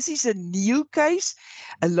 So this is a new case.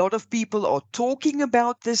 A lot of people are talking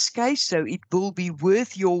about this case, so it will be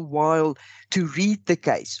worth your while to read the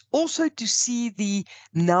case. Also to see the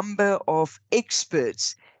number of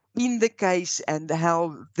experts in the case and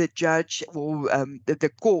how the judge or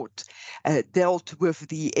the court dealt with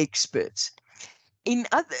the experts.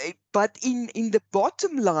 But in the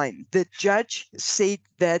bottom line, the judge said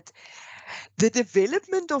that the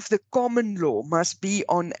development of the common law must be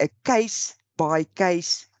on a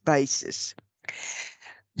case-by-case basis.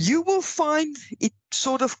 You will find it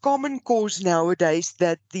sort of common cause nowadays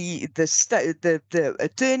that the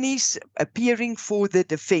attorneys appearing for the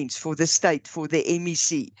defense, for the state, for the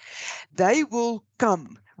MEC, they will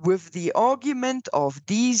come with the argument of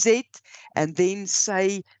DZ and then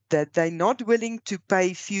say that they're not willing to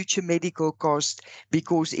pay future medical costs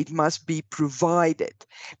because it must be provided.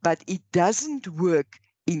 But it doesn't work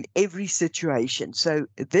in every situation. So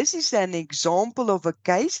this is an example of a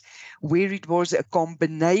case where it was a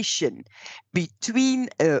combination between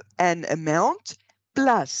an amount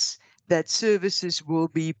plus that services will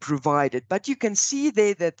be provided. But you can see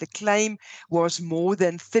there that the claim was more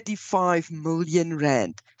than 35 million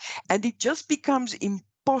rand. And it just becomes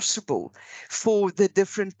impossible for the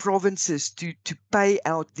different provinces to pay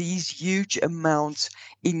out these huge amounts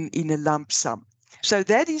in a lump sum. So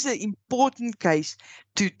that is an important case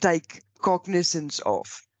to take cognizance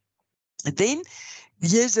of. Then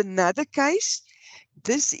here's another case.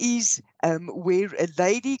 This is where a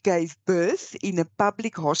lady gave birth in a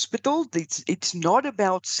public hospital. It's not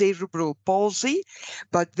about cerebral palsy,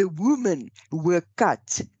 but the women were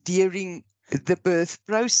cut during the birth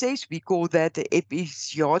process. We call that an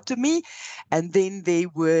episiotomy, and then there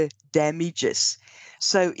were damages.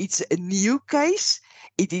 So it's a new case.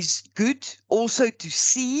 It is good also to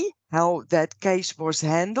see how that case was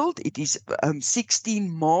handled. It is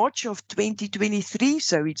 16 March of 2023,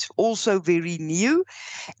 so it's also very new.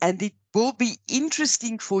 And it will be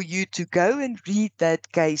interesting for you to go and read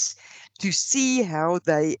that case to see how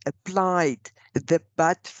they applied the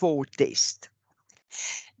but-for test.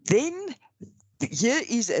 Then here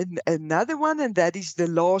is another one, and that is the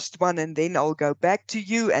last one, and then I'll go back to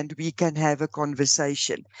you and we can have a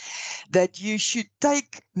conversation. That you should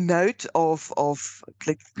take note of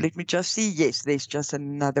let me just see. Yes, there's just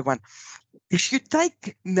another one. You should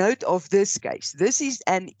take note of this case. This is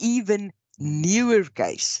an even newer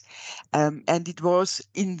case, and it was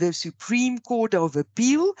in the Supreme Court of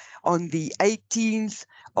Appeal on the 18th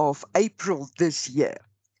of April this year.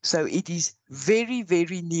 So it is very,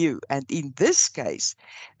 very new. And in this case,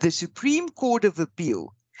 the Supreme Court of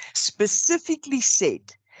Appeal specifically said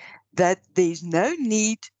that there's no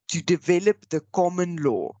need to develop the common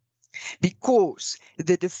law because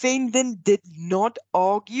the defendant did not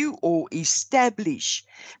argue or establish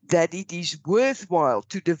that it is worthwhile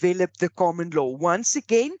to develop the common law. Once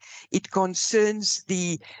again, it concerns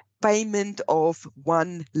the payment of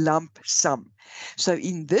one lump sum. So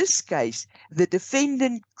in this case, the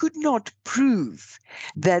defendant could not prove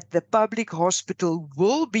that the public hospital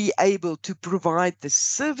will be able to provide the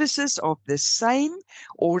services of the same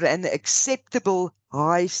or an acceptable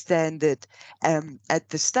high standard at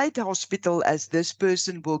the state hospital as this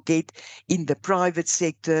person will get in the private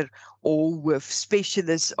sector or with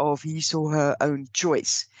specialists of his or her own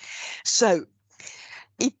choice. So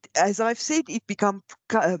as I've said, it became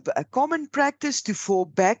a common practice to fall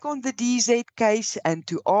back on the DZ case and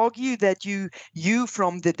to argue that you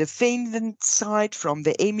from the defendant side, from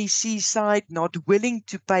the MEC side, not willing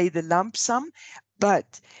to pay the lump sum,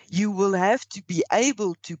 but you will have to be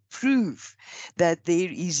able to prove that there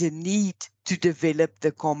is a need to develop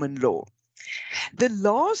the common law. The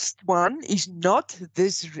last one is not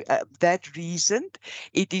that recent.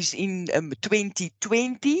 It is in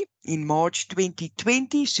 2020, in March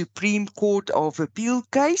 2020, Supreme Court of Appeal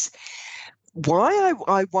case. Why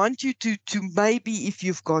I want you to maybe, if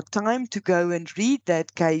you've got time to go and read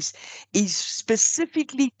that case, is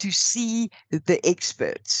specifically to see the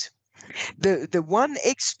experts. The one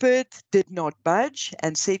expert did not budge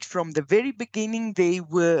and said from the very beginning they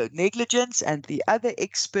were negligence, and the other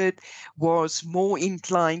expert was more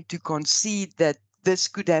inclined to concede that this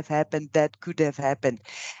could have happened, that could have happened.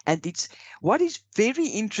 And it's what is very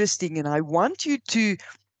interesting, and I want you to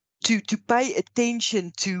to pay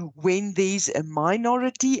attention to when there's a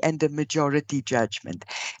minority and a majority judgment.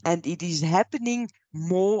 And it is happening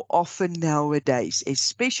more often nowadays,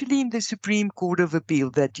 especially in the Supreme Court of Appeal,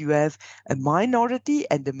 that you have a minority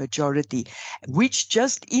and a majority, which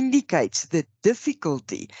just indicates the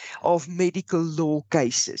difficulty of medical law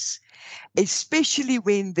cases, especially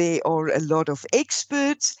when there are a lot of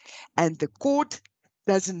experts and the court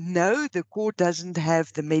doesn't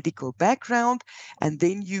have the medical background, and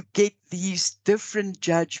then you get these different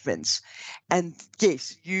judgments. And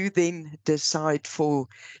yes, you then decide for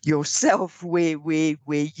yourself where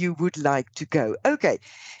you would like to go. Okay,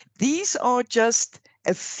 these are just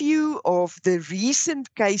a few of the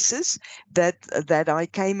recent cases that I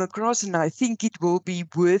came across, and I think it will be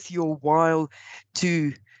worth your while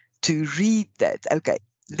to read that. Okay.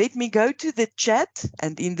 Let me go to the chat,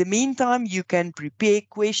 and in the meantime, you can prepare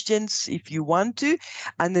questions if you want to.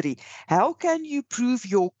 Anri, how can you prove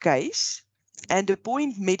your case and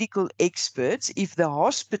appoint medical experts if the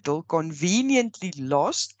hospital conveniently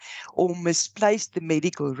lost or misplaced the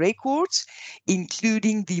medical records,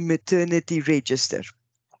 including the maternity register?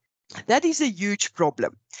 That is a huge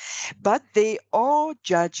problem. But there are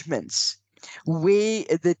judgments where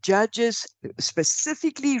the judges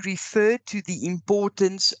specifically refer to the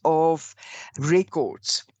importance of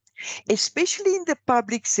records. Especially in the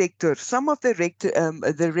public sector, some of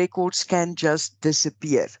the records can just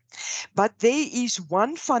disappear. But there is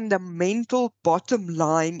one fundamental bottom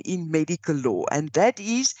line in medical law, and that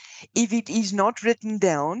is, if it is not written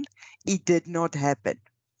down, it did not happen.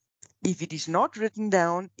 If it is not written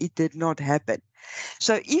down, it did not happen.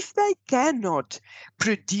 So if they cannot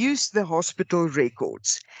produce the hospital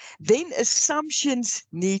records, then assumptions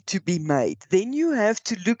need to be made. Then you have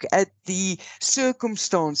to look at the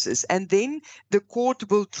circumstances, and then the court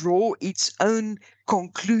will draw its own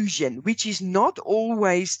conclusion, which is not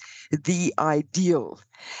always the ideal.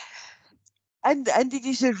 And it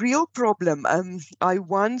is a real problem. I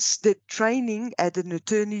once did training at an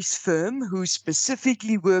attorney's firm who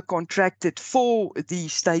specifically were contracted for the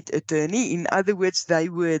state attorney. In other words, they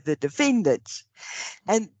were the defendants.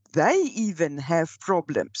 And they even have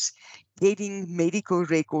problems getting medical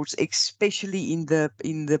records, especially in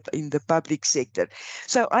the public sector.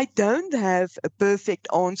 So I don't have a perfect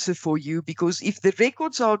answer for you, because if the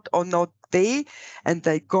records are not there and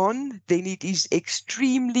they're gone, then it is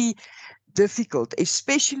extremely difficult,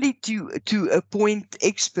 especially to appoint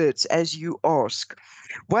experts, as you ask.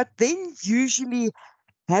 What then usually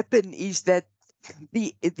happen is that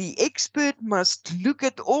the expert must look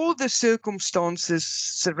at all the circumstances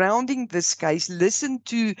surrounding this case, listen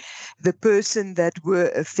to the person that were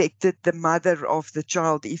affected, the mother of the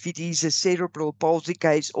child, if it is a cerebral palsy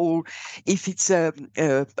case, or if it's a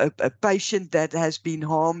patient that has been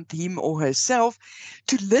harmed, him or herself,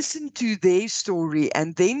 to listen to their story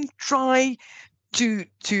and then try to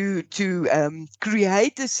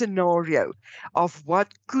create a scenario of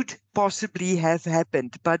what could possibly have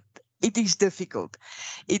happened. But it is difficult.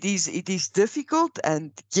 It is difficult,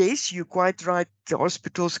 and yes, you're quite right. The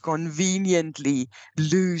hospitals conveniently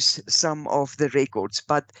lose some of the records.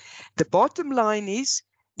 But the bottom line is,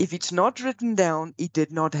 if it's not written down, it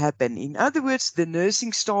did not happen. In other words, the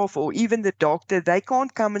nursing staff or even the doctor, they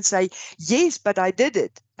can't come and say, yes, but I did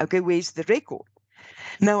it. Okay, where's the record?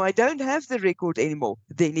 No, I don't have the record anymore.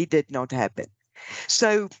 Then it did not happen.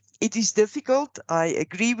 So it is difficult. I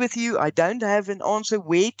agree with you. I don't have an answer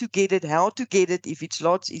where to get it, how to get it. If it's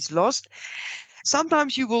lost, it's lost.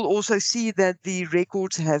 Sometimes you will also see that the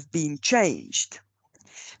records have been changed.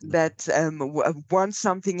 That once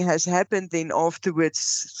something has happened, then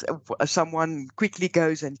afterwards someone quickly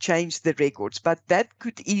goes and changes the records. But that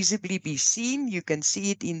could easily be seen. You can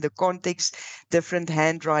see it in the context, different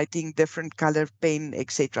handwriting, different color pen,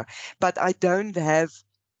 etc. But I don't have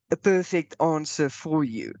a perfect answer for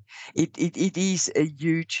you. It is a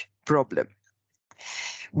huge problem.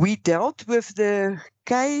 We dealt with the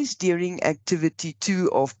case during activity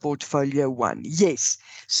 2 of portfolio 1. Yes.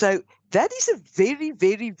 So that is a very,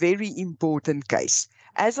 very, very important case.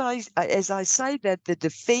 As I say that the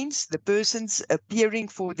defense, the persons appearing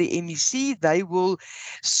for the MEC, they will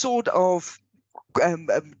sort of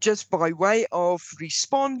just by way of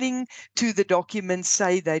responding to the documents,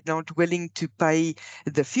 say they're not willing to pay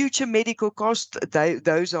the future medical cost.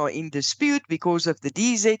 Those are in dispute because of the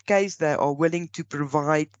DZ case. They are willing to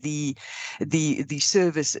provide the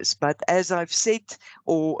services. But as I've said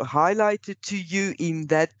or highlighted to you in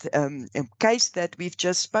that case that we've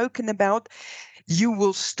just spoken about, you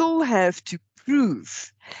will still have to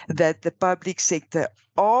prove that the public sector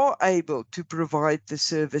are able to provide the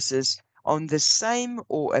services on the same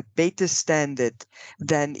or a better standard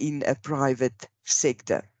than in a private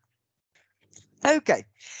sector. Okay,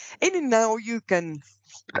 and now you can,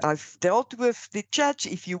 I've dealt with the chat.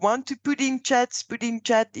 If you want to put in chats, put in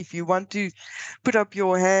chat. If you want to put up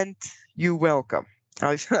your hand, you're welcome.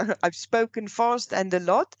 I've spoken fast and a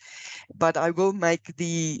lot, but I will make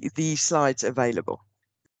the slides available.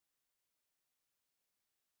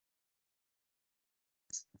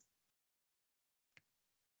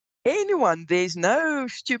 Anyone, there's no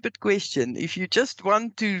stupid question. If you just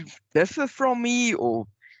want to differ from me or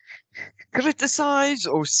criticize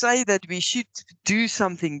or say that we should do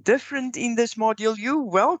something different in this module, you're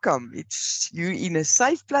welcome. It's you in a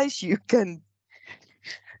safe place. You can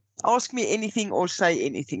ask me anything or say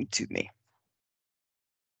anything to me.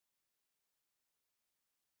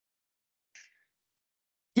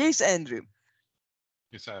 Yes, Andrew.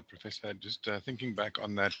 Yes, Professor, just thinking back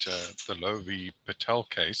on that, the Lowe v. Patel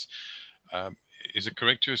case, is it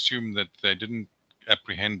correct to assume that they didn't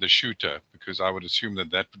apprehend the shooter? Because I would assume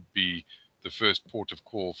that that would be the first port of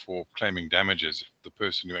call for claiming damages, the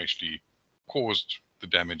person who actually caused the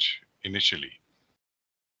damage initially.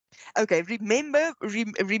 Okay, remember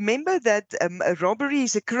that a robbery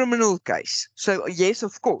is a criminal case. So yes,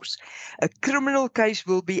 of course, a criminal case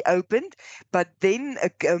will be opened, but then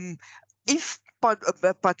if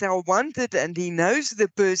Patel wanted and he knows the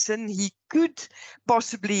person, he could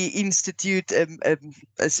possibly institute a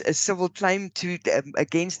civil claim to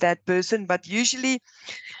against that person. But usually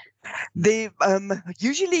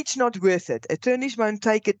it's not worth it. Attorneys won't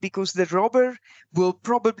take it because the robber will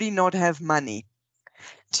probably not have money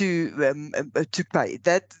to pay.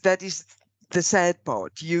 That is the sad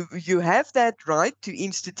part. You have that right to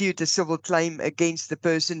institute a civil claim against the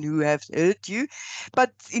person who has hurt you,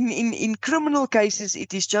 but in criminal cases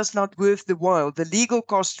it is just not worth the while. The legal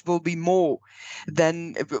cost will be more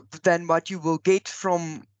than what you will get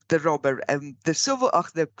from the robber.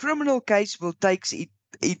 The criminal case will take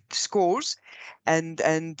its course, and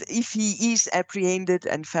if he is apprehended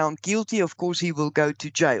and found guilty, of course he will go to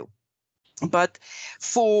jail. But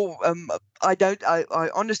for I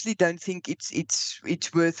honestly don't think it's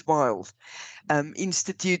worthwhile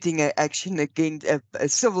instituting an action against a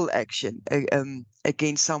civil action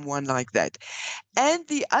against someone like that. And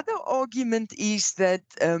the other argument is that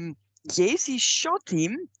yes, he shot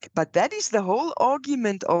him, but that is the whole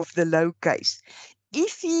argument of the Lowe case.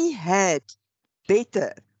 If he had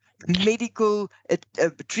better medical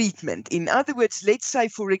treatment. In other words, let's say,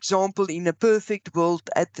 for example, in a perfect world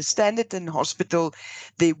at the Standerton Hospital,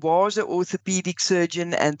 there was an orthopedic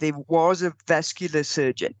surgeon and there was a vascular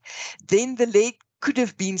surgeon. Then the leg could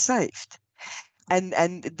have been saved. And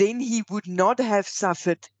then he would not have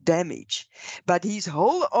suffered damage. But his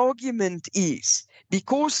whole argument is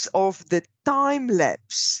because of the time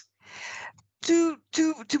lapse, too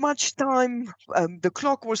much time. The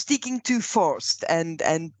clock was ticking too fast, and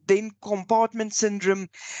then compartment syndrome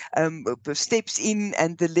steps in,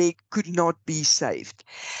 and the leg could not be saved.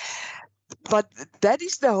 But that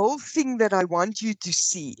is the whole thing that I want you to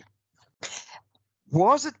see.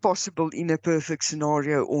 Was it possible in a perfect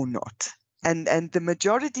scenario or not? And the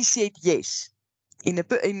majority said yes. In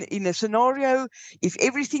a scenario, if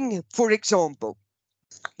everything, for example,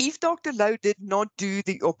 if Dr. Lowe did not do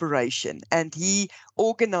the operation and he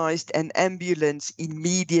organized an ambulance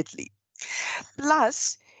immediately,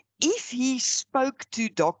 plus if he spoke to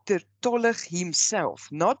Dr. Tollig himself,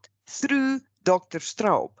 not through Dr.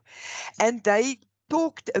 Straub, and they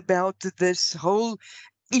talked about this whole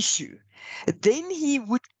issue, then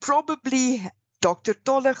Dr.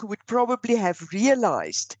 Tollig would probably have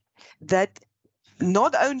realized that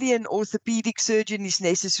not only an orthopedic surgeon is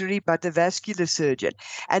necessary, but a vascular surgeon.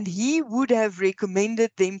 And he would have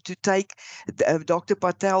recommended them to take Dr.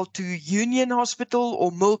 Patel to Union Hospital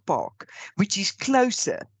or Milpark, which is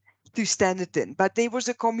closer to Standerton. But there was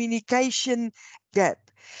a communication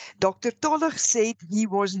gap. Dr. Tollig said he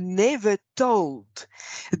was never told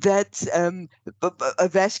that a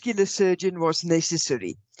vascular surgeon was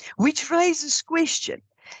necessary, which raises question.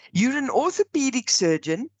 You're an orthopedic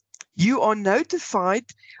surgeon. You are notified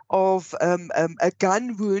of a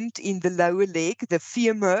gun wound in the lower leg. The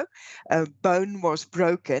femur bone was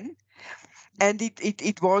broken, and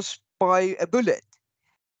it was by a bullet.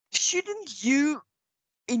 Shouldn't you,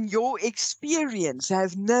 in your experience,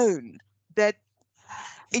 have known that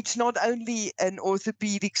it's not only an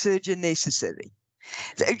orthopedic surgeon necessary?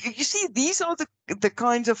 You see, these are the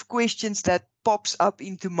kinds of questions that pops up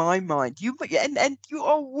into my mind. And you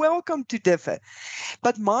are welcome to differ.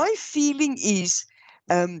 But my feeling is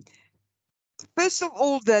first of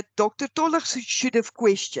all, that Dr. Tollach should have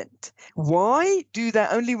questioned. Why do they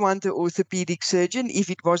only want an orthopedic surgeon if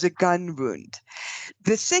it was a gun wound?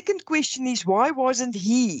 The second question is, why wasn't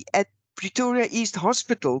he at Pretoria East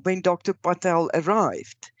Hospital when Dr. Patel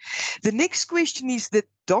arrived? The next question is that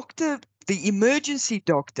the emergency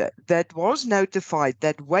doctor that was notified,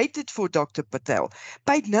 that waited for Dr. Patel,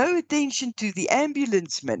 paid no attention to the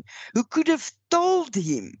ambulanceman who could have told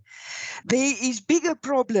him there is bigger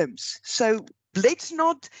problems. So let's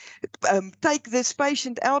not take this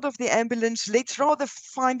patient out of the ambulance. Let's rather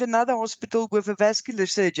find another hospital with a vascular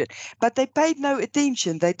surgeon. But they paid no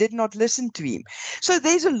attention. They did not listen to him. So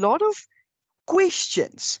there's a lot of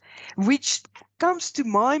questions which comes to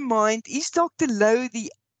my mind. Is Dr. Lowe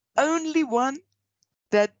the only one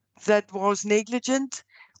that was negligent,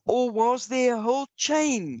 or was there a whole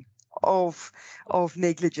chain of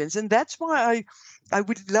negligence? And that's why I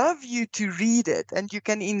would love you to read it, and you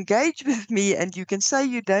can engage with me, and you can say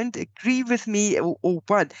you don't agree with me or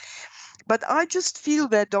what. But I just feel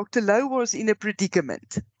that Dr. Lowe was in a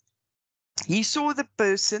predicament. He saw the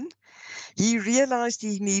person, he realized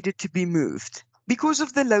he needed to be moved. Because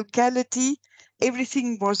of the locality,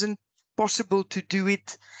 everything wasn't possible to do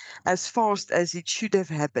it as fast as it should have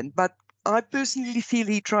happened. But I personally feel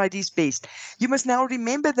he tried his best. You must now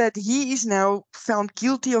remember that he is now found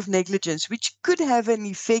guilty of negligence, which could have an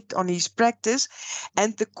effect on his practice,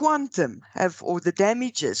 and the quantum or the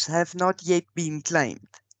damages have not yet been claimed.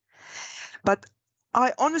 But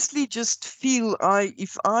I honestly just feel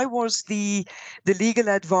if I was the legal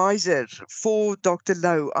advisor for Dr.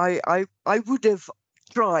 Lowe, I would have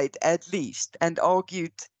tried at least and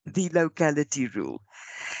argued the locality rule.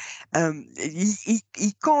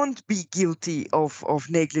 He can't be guilty of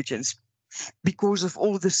negligence because of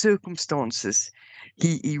all the circumstances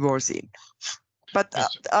he was in. But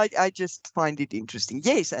I just find it interesting.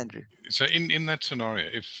 Yes, Andrew. So in that scenario,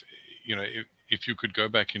 if you could go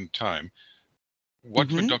back in time,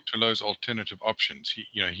 what were Dr. Lowe's alternative options?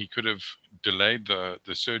 He could have delayed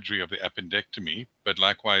the surgery of the appendectomy, but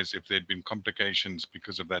likewise, if there'd been complications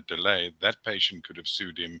because of that delay, that patient could have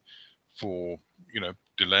sued him for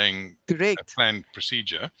delaying a planned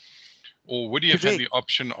procedure. Or would he have had the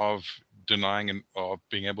option of denying or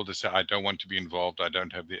being able to say, I don't want to be involved, I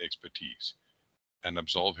don't have the expertise, and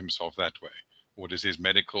absolve himself that way? Or does his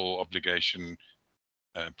medical obligation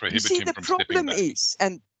prohibit him from stepping back? The problem is,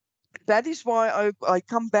 and that is why I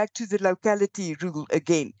come back to the locality rule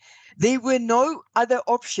again. There were no other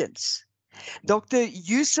options. Dr.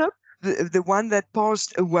 Yusuf, the one that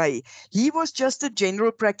passed away, he was just a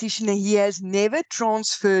general practitioner. He has never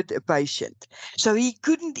transferred a patient. So he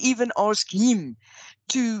couldn't even ask him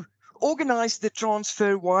to organize the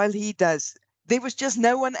transfer while he does. There was just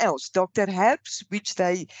no one else. Dr. Habs, which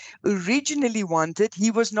they originally wanted,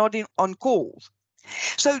 he was not on call.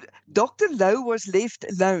 So Dr. Lowe was left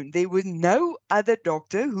alone. There was no other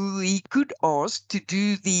doctor who he could ask to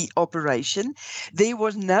do the operation. There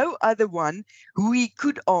was no other one who he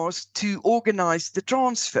could ask to organize the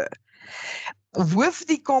transfer, with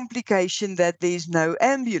the complication that there's no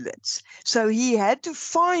ambulance. So he had to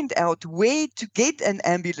find out where to get an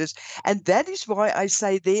ambulance. And that is why I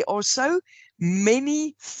say there are so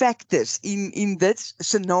many factors in this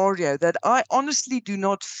scenario that I honestly do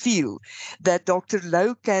not feel that Dr.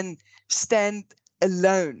 Lowe can stand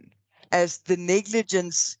alone as the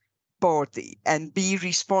negligence party and be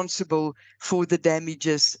responsible for the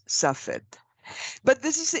damages suffered. But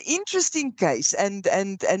this is an interesting case, and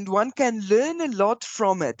one can learn a lot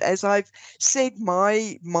from it. As I've said,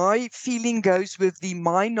 my feeling goes with the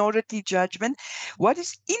minority judgment. What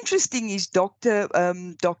is interesting is Dr.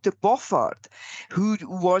 Boffard, who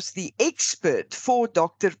was the expert for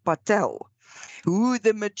Dr. Patel, who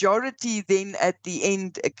the majority then at the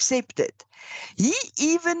end accepted. He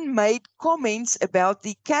even made comments about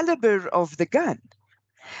the caliber of the gun.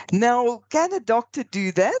 Now, can a doctor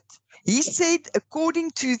do that? He said, according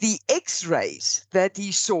to the x-rays that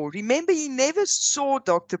he saw, remember, he never saw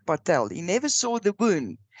Dr. Patel, he never saw the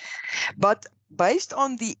wound, but based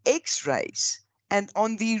on the x-rays and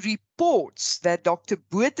on the reports that Dr.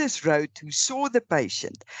 Botha wrote, who saw the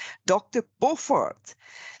patient, Dr. Boffard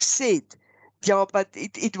said, yeah, but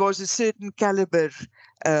it was a certain caliber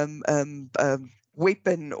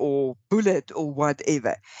weapon or bullet or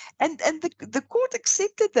whatever. And the court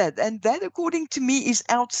accepted that. And that, according to me, is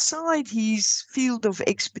outside his field of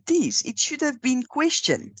expertise. It should have been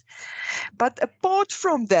questioned. But apart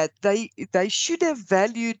from that, they should have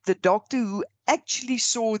valued the doctor who actually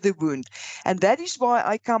saw the wound. And that is why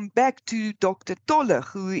I come back to Dr. Toller,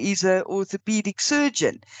 who is an orthopedic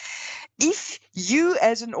surgeon. If you,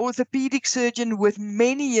 as an orthopedic surgeon with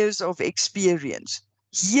many years of experience,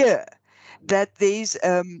 hear that there's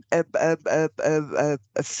a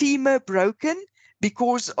femur broken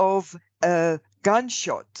because of a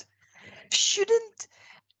gunshot, shouldn't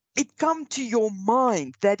it come to your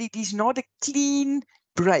mind that it is not a clean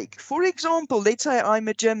break? For example, let's say I'm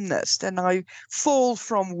a gymnast and I fall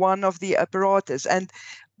from one of the apparatus and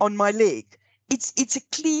on my leg, it's a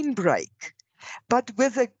clean break. But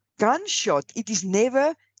with a gunshot, it is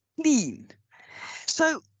never clean.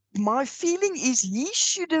 So my feeling is he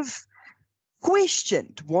should have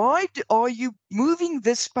questioned, why are you moving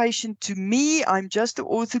this patient to me? I'm just an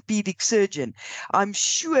orthopedic surgeon. I'm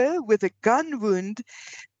sure with a gun wound,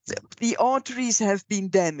 the arteries have been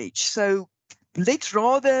damaged. So let's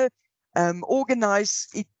rather organize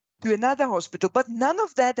it to another hospital. But none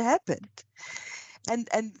of that happened. And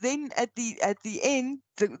then at the end,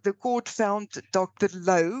 the court found Dr.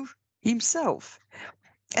 Lowe himself.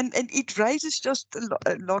 And it raises just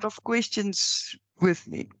a lot of questions with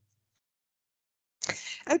me.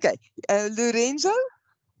 Okay, Lorenzo,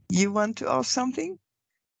 you want to ask something?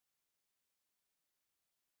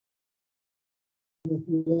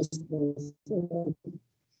 Yes, I've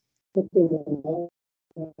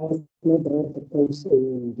not read the case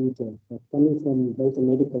in detail, but coming from both a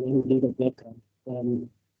medical and legal background,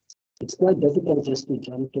 it's quite difficult just to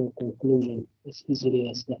jump to a conclusion as easily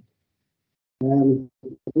as that.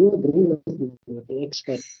 We agree with the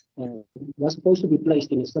expert was supposed to be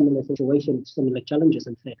placed in a similar situation, similar challenges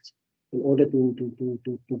and facts, in order to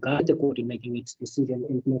guide the court in making its decision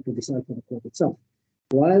and not to decide for the court itself.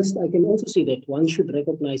 Whilst I can also see that one should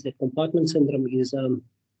recognize that compartment syndrome is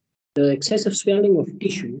the excessive swelling of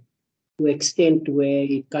tissue to extent where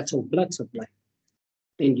it cuts off blood supply.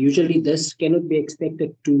 And usually this cannot be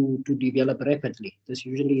expected to develop rapidly. This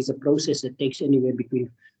usually is a process that takes anywhere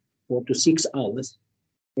between 4 to 6 hours.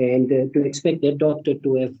 And to expect that doctor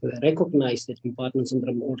to have recognized that compartment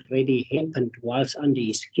syndrome already happened whilst under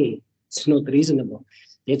his care, it's not reasonable.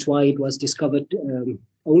 That's why it was discovered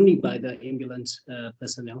only by the ambulance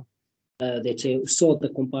personnel that saw the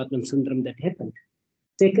compartment syndrome that happened.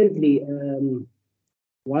 Secondly,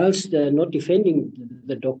 whilst not defending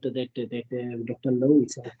the doctor that Dr. Lowe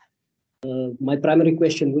itself, my primary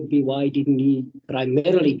question would be, why didn't he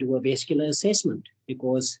primarily do a vascular assessment?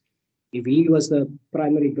 Because if he was the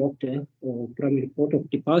primary doctor or primary port of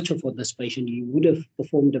departure for this patient, he would have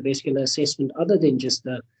performed a vascular assessment other than just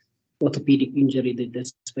the orthopedic injury that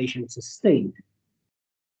this patient sustained.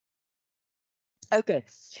 Okay,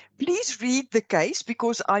 please read the case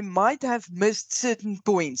because I might have missed certain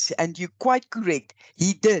points, and you're quite correct.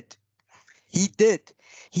 He did. He did.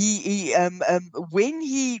 When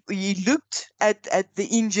he looked at the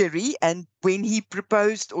injury, and when he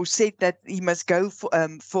proposed or said that he must go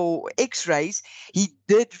for X-rays, he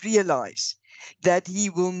did realize that he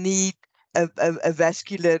will need a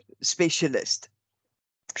vascular specialist.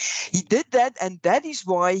 He did that, and that is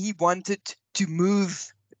why he wanted to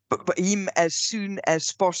move him as soon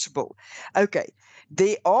as possible. Okay,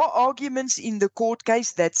 there are arguments in the court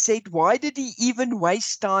case that said, why did he even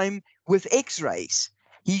waste time with X-rays?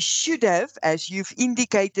 He should have, as you've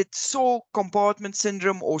indicated, saw compartment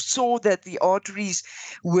syndrome or saw that the arteries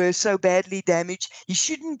were so badly damaged. He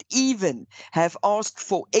shouldn't even have asked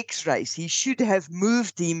for X-rays. He should have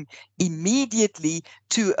moved him immediately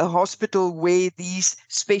to a hospital where these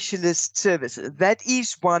specialist services. That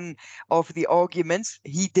is one of the arguments.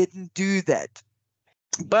 He didn't do that.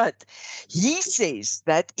 But he says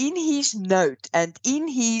that in his note and in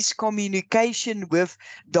his communication with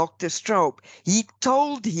Dr. Straub, he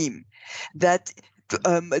told him that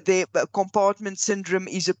the compartment syndrome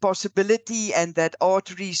is a possibility and that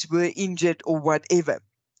arteries were injured or whatever.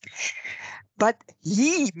 But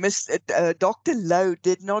Dr. Lowe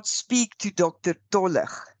did not speak to Dr. Toller.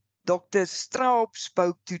 Dr. Straub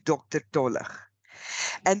spoke to Dr. Toller.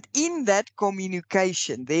 And in that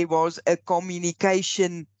communication, there was a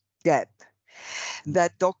communication gap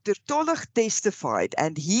that Dr. Toller testified,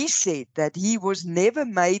 and he said that he was never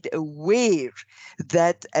made aware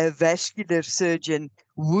that a vascular surgeon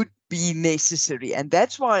would be necessary. And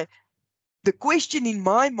that's why the question in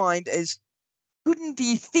my mind is, couldn't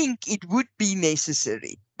he think it would be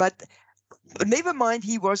necessary? But never mind,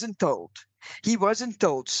 he wasn't told. He wasn't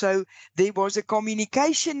told. So there was a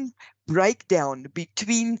communication breakdown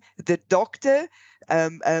between the doctor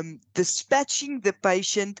dispatching the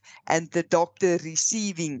patient and the doctor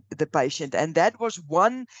receiving the patient. And that was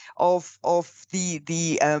one of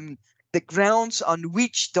the the grounds on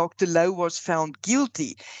which Dr. Lowe was found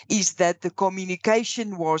guilty is that the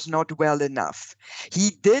communication was not well enough.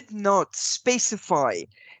 He did not specify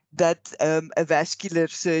that a vascular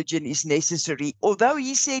surgeon is necessary, although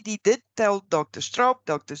he said he did tell Dr. Straub.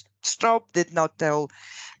 Dr. Straub did not tell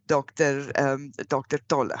Dr.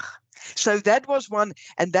 Tollig. So that was one,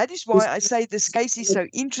 and that is why I say this case is so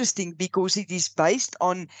interesting, because it is based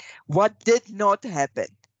on what did not happen,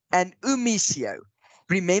 and omissio.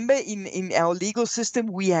 Remember, in our legal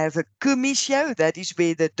system, we have a commissio, that is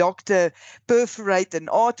where the doctor perforates an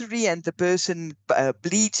artery and the person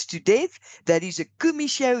bleeds to death. That is a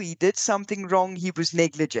commissio. He did something wrong. He was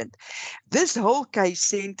negligent. This whole case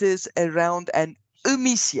centers around an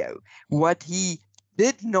omissio, what he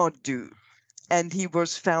did not do, and he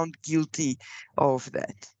was found guilty of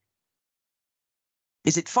that.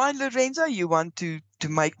 Is it fine, Lorenzo? You want to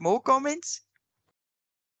make more comments?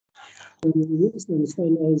 Yes, it's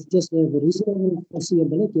fine. I just have a reasonable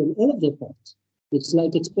foreseeability on all of their parts. It's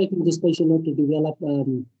like expecting this patient not to develop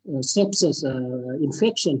sepsis,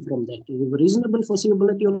 infection from that. You have a reasonable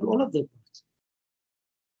foreseeability on all of their parts.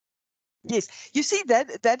 Yes, you see,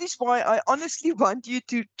 that is why I honestly want you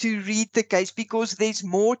to read the case, because there's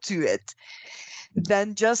more to it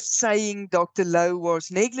than just saying Dr. Lowe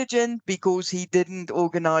was negligent because he didn't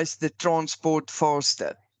organize the transport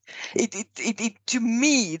faster. To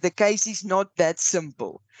me, the case is not that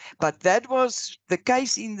simple, but that was the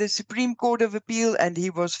case in the Supreme Court of Appeal, and he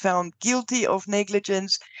was found guilty of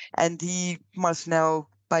negligence, and he must now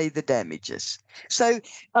pay the damages. So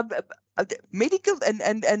medical,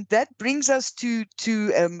 and that brings us to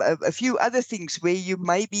a few other things where you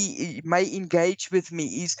may engage with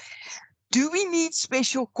me is, do we need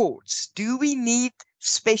special courts? Do we need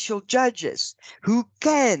special judges who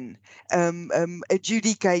can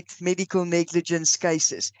adjudicate medical negligence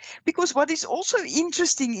cases? Because what is also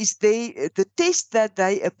interesting is the test that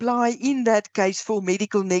they apply in that case for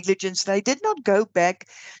medical negligence, they did not go back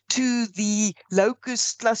to the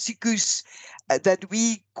locus classicus that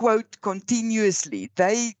we quote continuously.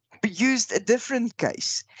 They used a different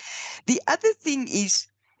case. The other thing is,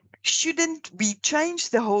 shouldn't we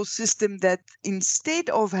change the whole system that instead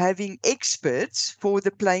of having experts for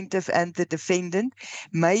the plaintiff and the defendant,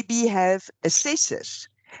 maybe have assessors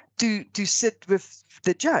to sit with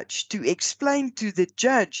the judge, to explain to the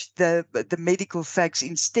judge the medical facts,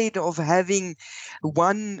 instead of having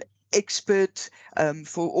one expert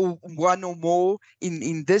for one or more.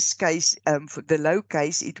 In this case, for the Lowe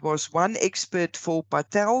case, it was one expert for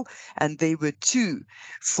Patel and there were two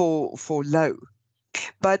for Lowe.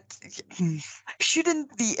 But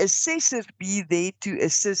shouldn't the assessor be there to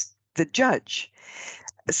assist the judge,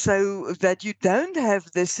 so that you don't have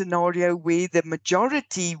the scenario where the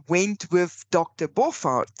majority went with Dr.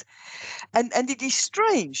 Boffart? And it is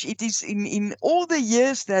strange. It is in all the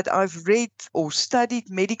years that I've read or studied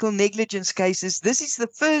medical negligence cases, this is the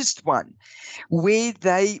first one where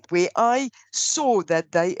I saw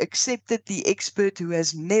that they accepted the expert who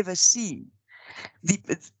has never seen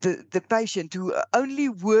the patient, who only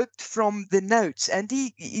worked from the notes, and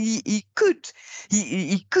he could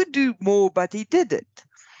do more, but he didn't.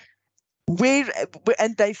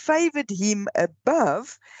 And they favored him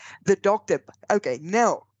above the doctor. Okay,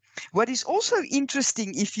 now what is also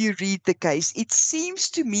interesting, if you read the case, it seems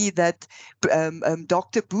to me that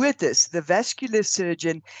Dr. Botha, the vascular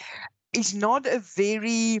surgeon, is not a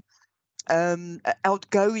very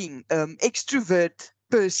outgoing extrovert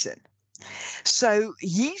person. So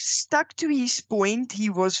he stuck to his point.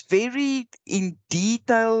 He was very in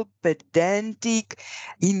detail, pedantic.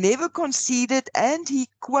 He never conceded, and he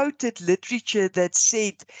quoted literature that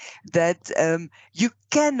said that you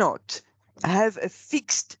cannot have a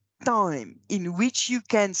fixed time in which you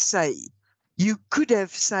can say you could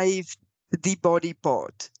have saved the body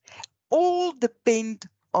part. All depend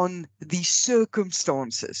on the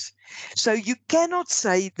circumstances. So you cannot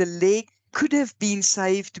say the leg could have been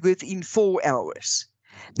saved within 4 hours.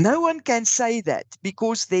 No one can say that,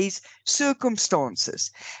 because there's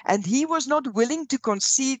circumstances. And he was not willing to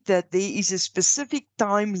concede that there is a specific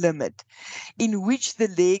time limit in which the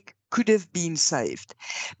leg could have been saved.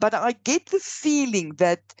 But I get the feeling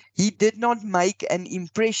that he did not make an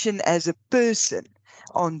impression as a person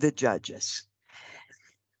on the judges.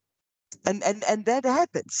 And that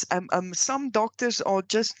happens. Some doctors are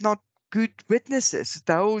just not good witnesses,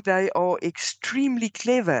 though they are extremely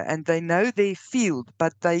clever and they know their field,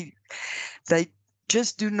 but they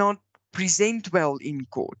just do not present well in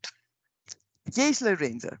court. Yes,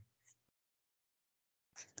 Lorenzo.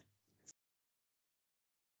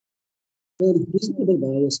 Reasonable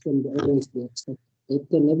bias can be always be expected. It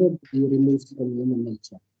can never be removed from human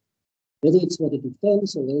nature. whether it's for the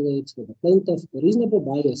defense or whether it's for the plaintiff, the reasonable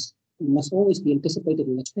bias must always be anticipated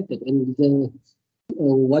and expected. And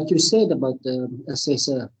what you said about the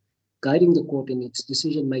assessor guiding the court in its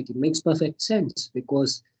decision making makes perfect sense,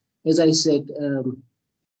 because, as I said,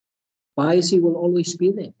 bias will always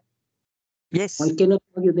be there. Yes. One cannot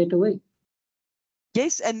argue that away.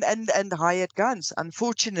 Yes, and hired guns,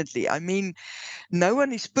 unfortunately. I mean, no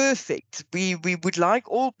one is perfect. We would like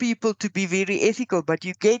all people to be very ethical, but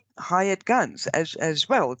you get hired guns as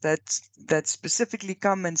well that specifically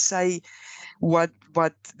come and say what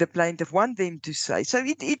the plaintiff want them to say. So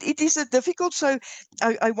it is a difficult. So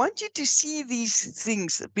I want you to see these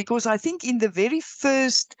things, because I think in the very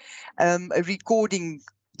first recording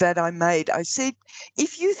that I made, I said,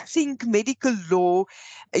 if you think medical law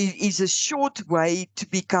is a short way to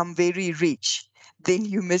become very rich, then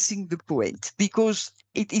you're missing the point, because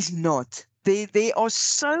it is not. There are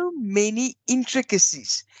so many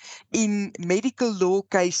intricacies in medical law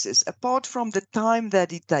cases, apart from the time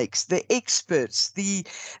that it takes, the experts, the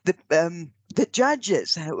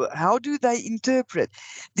judges, how do they interpret?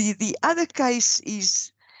 The other case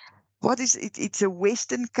is, what is it? It's a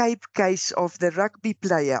Western Cape case of the rugby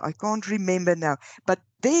player. I can't remember now, but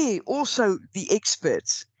there also the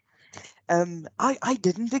experts. I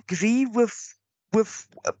didn't agree with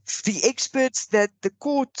the experts that the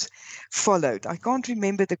court followed. I can't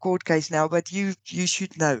remember the court case now, but you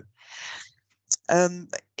should know.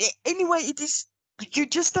 Anyway, it is, you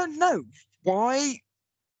just don't know why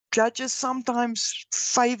judges sometimes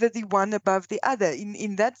favor the one above the other.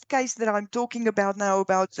 In that case that I'm talking about now,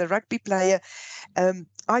 about the rugby player,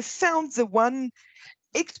 I found the one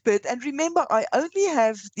expert, and remember, I only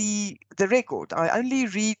have the record. I only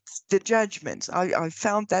read the judgments. I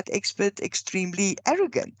found that expert extremely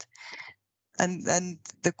arrogant, and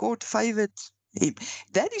the court favored him.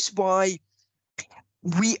 That is why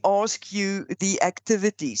we ask you the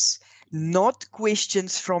activities, not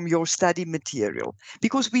questions from your study material,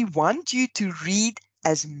 because we want you to read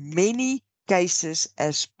as many cases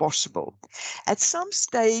as possible. At some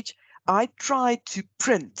stage, I tried to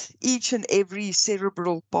print each and every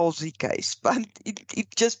cerebral palsy case, but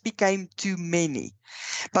it just became too many.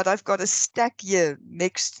 But I've got a stack here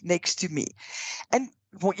next to me. And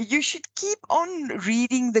you should keep on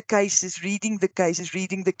reading the cases,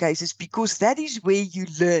 because that is where you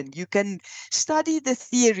learn. You can study the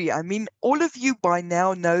theory. I mean, all of you by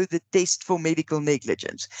now know the test for medical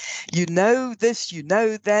negligence. You know this, you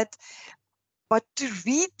know that. But to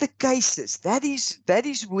read the cases, that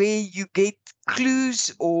is where you get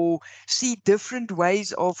clues or see different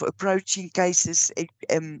ways of approaching cases,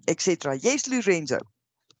 etc. Yes, Lorenzo.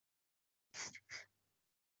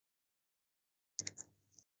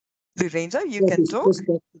 Lorenzo, you can talk. Just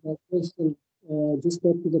back to that question. Just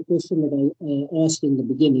back to the question that I asked in the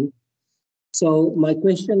beginning. So my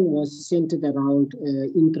question was centered around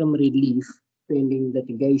interim relief pending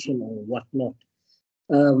litigation or whatnot.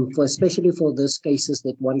 Especially for those cases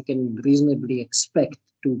that one can reasonably expect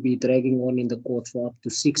to be dragging on in the court for up to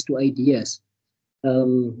 6 to 8 years.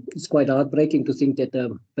 It's quite heartbreaking to think that a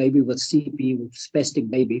baby with CP, spastic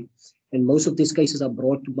baby, and most of these cases are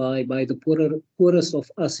brought by the poorest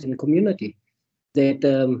of us in the community. That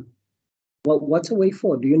what's the way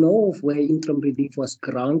forward? Do you know of where interim relief was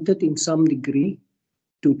granted in some degree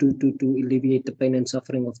to alleviate the pain and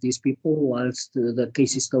suffering of these people whilst the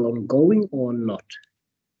case is still ongoing, or not?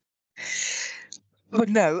 Oh,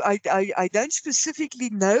 no, I don't specifically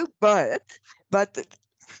know, but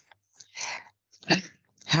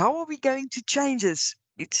how are we going to change this?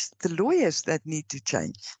 It's the lawyers that need to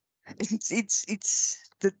change. It's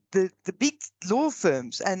the big law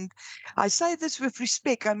firms, and I say this with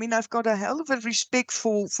respect. I mean, I've got a hell of a respect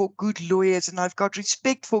for good lawyers, and I've got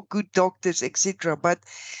respect for good doctors, etc. But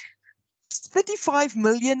 35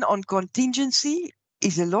 million on contingency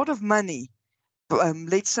is a lot of money.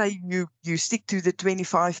 Let's say you stick to the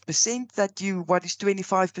 25% what is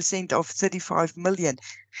 25% of 35 million?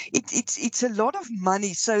 It's a lot of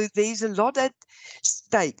money. So there's a lot at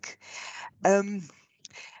stake.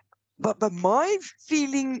 But my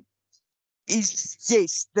feeling is,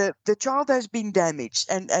 yes, the child has been damaged,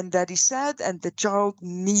 and that is sad, and the child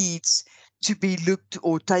needs to be looked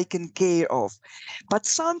or taken care of. But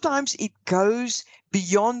sometimes it goes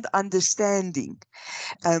beyond understanding.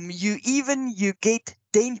 You get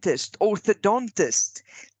dentist, orthodontist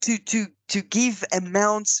to give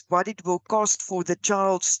amounts what it will cost for the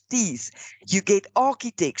child's teeth. You get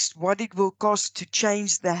architects, what it will cost to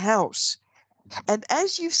change the house. And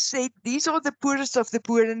as you said, these are the poorest of the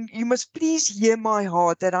poor, and you must please hear my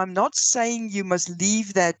heart that I'm not saying you must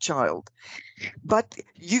leave that child, but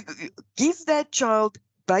you give that child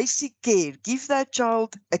basic care, give that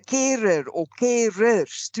child a carer or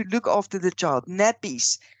carers to look after the child,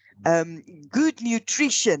 nappies, good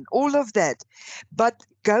nutrition, all of that. But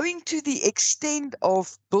going to the extent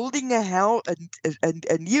of building a house,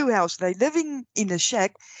 a new house, they're living in a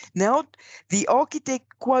shack. Now the architect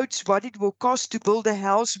quotes what it will cost to build a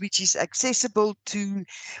house which is accessible to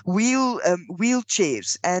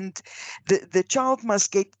wheelchairs, and the child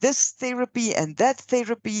must get this therapy and that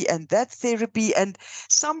therapy and that therapy, and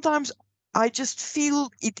sometimes I just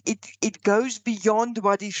feel it goes beyond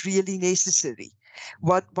what is really necessary,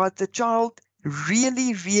 what the child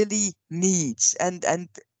really needs. And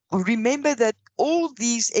remember that all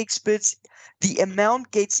these experts, the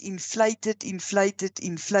amount gets inflated.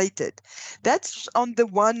 That's on the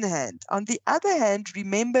one hand. On the other hand,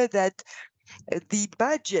 remember that the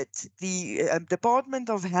budget, the Department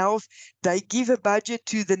of Health, they give a budget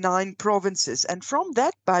to the 9 provinces, and from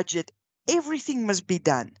that budget everything must be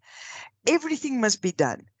done.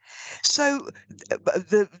 So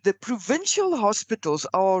the provincial hospitals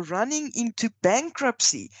are running into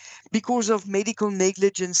bankruptcy because of medical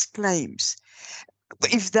negligence claims.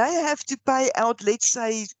 If they have to pay out, let's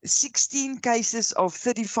say, 16 cases of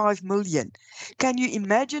 35 million, can you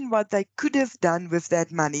imagine what they could have done with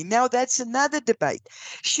that money? Now, that's another debate.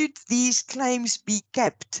 Should these claims be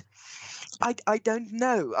kept? I don't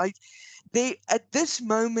know. At this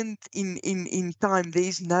moment in time,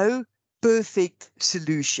 there's no perfect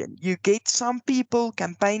solution. You get some people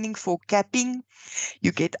campaigning for capping.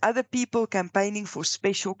 You get other people campaigning for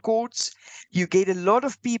special courts. You get a lot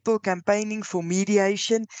of people campaigning for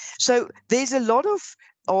mediation. So there's a lot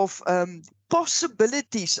of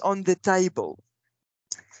possibilities on the table,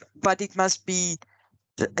 but it must be,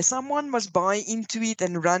 someone must buy into it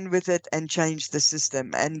and run with it and change the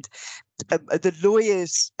system. And the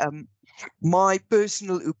lawyers, my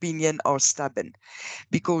personal opinion, are stubborn,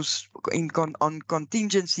 because on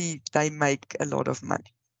contingency they make a lot of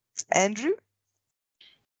money. Andrew?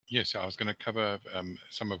 Yes, I was going to cover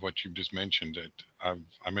some of what you've just mentioned.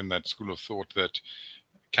 I'm in that school of thought that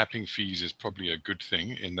capping fees is probably a good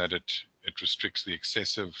thing, in that it restricts the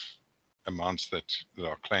excessive amounts that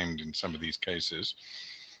are claimed in some of these cases.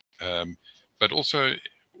 But also,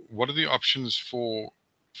 what are the options for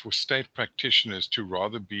state practitioners to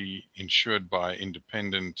rather be insured by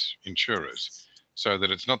independent insurers, so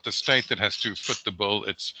that it's not the state that has to foot the bill?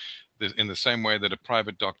 It's in the same way that a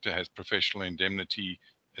private doctor has professional indemnity,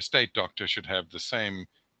 a state doctor should have the same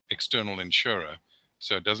external insurer,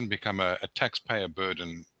 so it doesn't become a taxpayer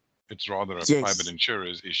burden. It's rather a private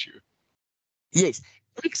insurer's issue. Yes,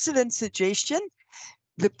 excellent suggestion.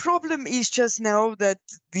 The problem is just now that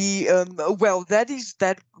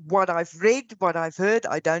that what I've read, what I've heard.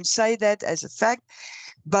 I don't say that as a fact,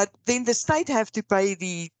 but then the state have to pay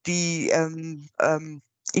the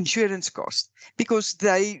insurance cost, because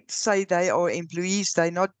they say they are employees.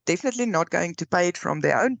 They're definitely not going to pay it from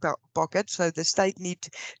their own pocket, so the state need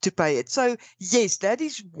to pay it. So yes, that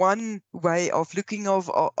is one way of looking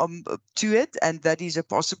to it, and that is a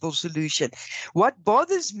possible solution. What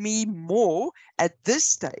bothers me more at this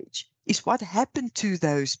stage is what happened to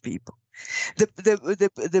those people.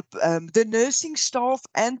 The nursing staff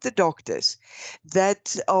and the doctors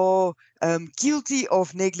that are guilty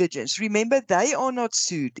of negligence. Remember, they are not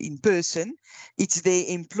sued in person. It's their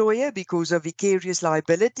employer because of vicarious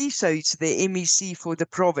liability. So it's the MEC for the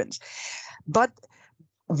province. But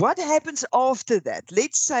what happens after that?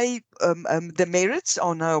 Let's say the merits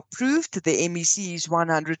are now proved. The MEC is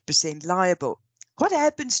 100% liable. What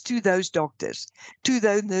happens to those doctors, to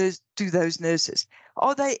those nurses?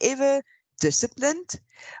 Are they ever disciplined?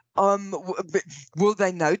 Will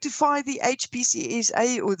they notify the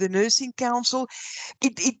HPCSA or the Nursing Council?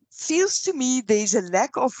 It feels to me there's a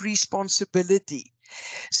lack of responsibility.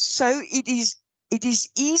 So it is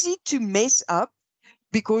easy to mess up,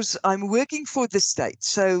 because I'm working for the state.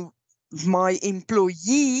 So my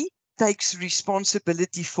employee takes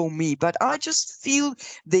responsibility for me, but I just feel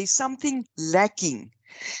there's something lacking.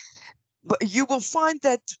 But you will find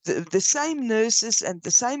that the same nurses and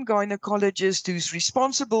the same gynecologist who's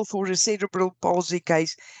responsible for a cerebral palsy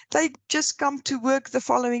case, they just come to work the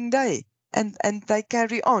following day and they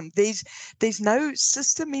carry on. There's no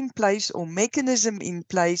system in place or mechanism in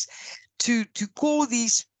place to call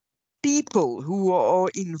these people who are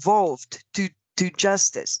involved to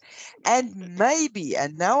justice. And maybe,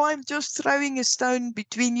 and now I'm just throwing a stone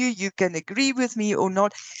between you, you can agree with me or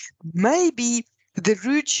not, maybe the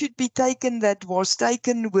route should be taken that was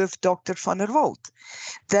taken with Dr. van der Walt,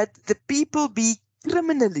 that the people be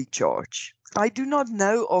criminally charged. I do not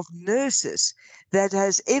know of nurses that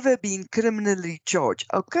has ever been criminally charged.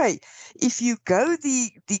 Okay, if you go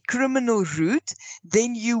the criminal route,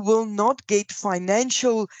 then you will not get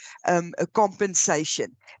financial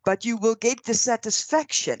compensation, but you will get the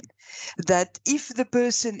satisfaction that if the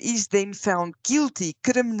person is then found guilty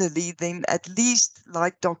criminally, then at least,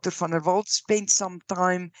 like Dr. van der Walt, spend some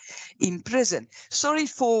time in prison. Sorry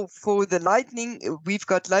for the lightning. We've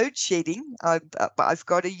got load shedding. I've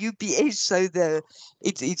got a UPS, so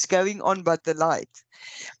it's going on, but the light.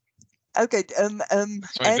 Okay,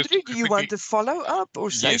 Andrew, do you want to follow up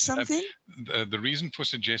or say something? The reason for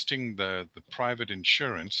suggesting the private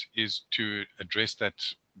insurance is to address that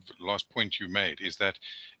last point you made, is that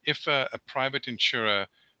if a private insurer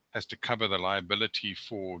has to cover the liability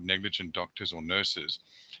for negligent doctors or nurses,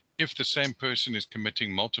 if the same person is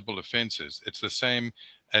committing multiple offenses, it's the same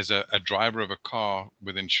as a driver of a car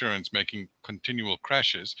with insurance making continual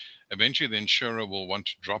crashes. Eventually, the insurer will want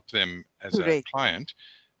to drop them as a client.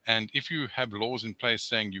 And if you have laws in place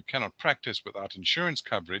saying you cannot practice without insurance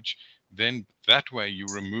coverage, then that way you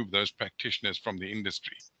remove those practitioners from the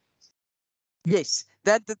industry. Yes,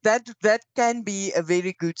 that can be a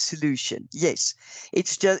very good solution. Yes,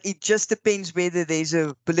 it just depends whether there's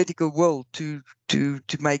a political will to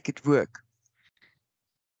make it work.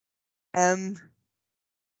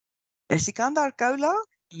 Sikandar Kola,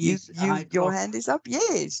 yes, your hand is up.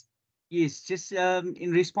 Yes. Yes, just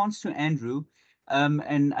in response to Andrew,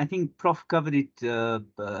 and I think Prof covered it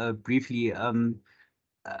briefly.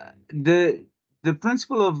 The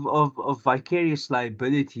principle of vicarious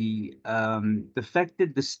liability, the fact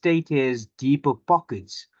that the state has deeper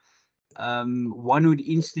pockets, one would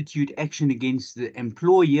institute action against the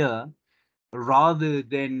employer rather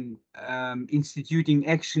than instituting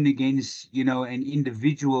action against, an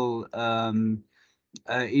individual.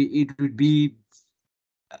 It would be,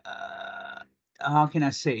 how can I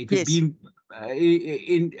say? It would be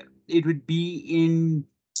it would be in.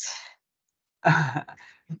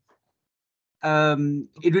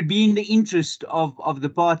 It would be in the interest of the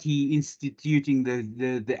party instituting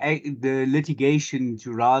the litigation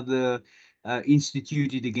to rather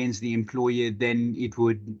institute it against the employer than it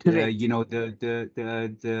would, the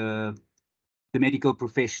medical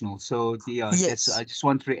professional. So yes. I just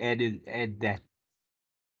want to add that.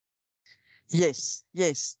 Yes,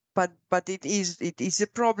 but it is a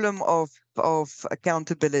problem of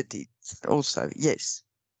accountability also. Yes.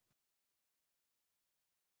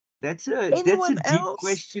 That's a deep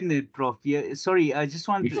question, Prof. Yeah, sorry, I just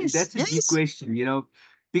want to, that's a deep question,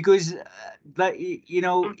 because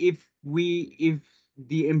if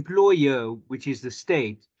the employer, which is the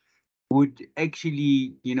state, would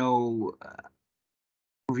actually,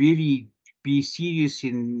 really be serious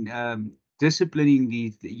in disciplining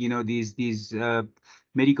these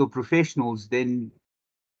medical professionals, then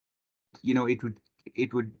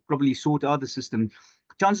it would probably sort out the system.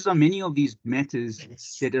 Chances are many of these matters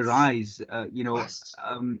that arise, are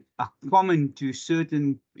common to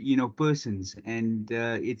certain, persons, and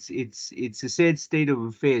it's a sad state of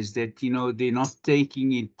affairs that they're not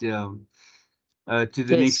taking it to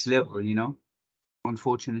the next level,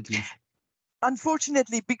 unfortunately.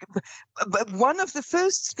 Unfortunately, one of the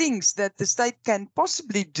first things that the state can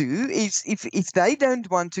possibly do is, if they don't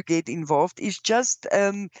want to get involved, is just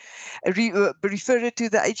refer it to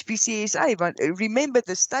the HPCSA. But remember,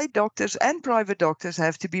 the state doctors and private doctors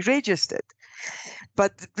have to be registered.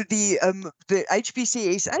 But the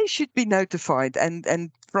HPCSA should be notified,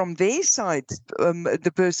 and from their side,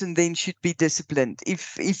 the person then should be disciplined.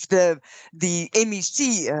 If the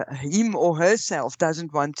MEC, him or herself,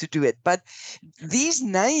 doesn't want to do it, but these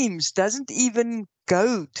names doesn't even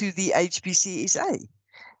go to the HPCSA,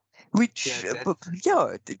 which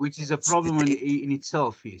which is a problem in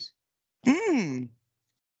itself. Yes.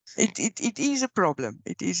 It is a problem.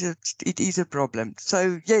 It is a problem.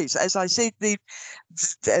 So yes, as I said,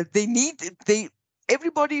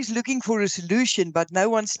 everybody is looking for a solution, but no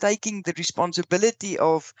one's taking the responsibility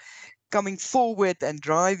of coming forward and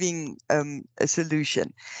driving a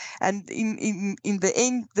solution. And in the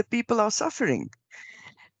end, the people are suffering.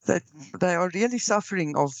 That they are really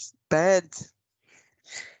suffering of bad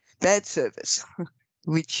service,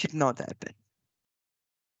 which should not happen.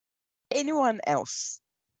 Anyone else?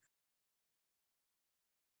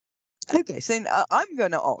 Okay, so I'm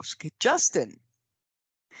going to ask Justin,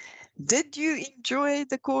 did you enjoy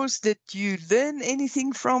the course? Did you learn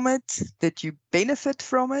anything from it? Did you benefit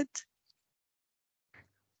from it?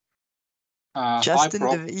 Justin,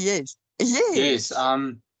 hi, yes.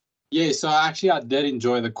 So actually I did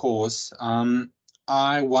enjoy the course.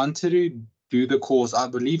 I wanted to do the course, I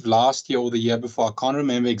believe last year or the year before, I can't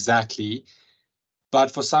remember exactly.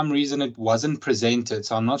 but for some reason it wasn't presented.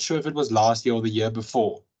 So I'm not sure if it was last year or the year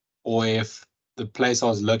before, or if the place I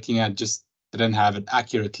was looking at just didn't have it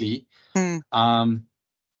accurately.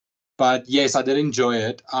 But yes, I did enjoy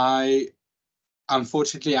it.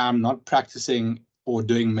 Unfortunately, I'm not practicing or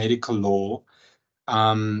doing medical law,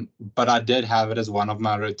 but I did have it as one of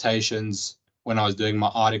my rotations when I was doing my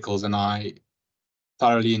articles, and I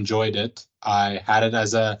thoroughly enjoyed it. I had it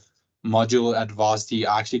as a module at varsity.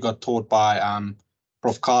 I actually got taught by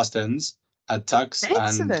Prof. Carstens at Tux,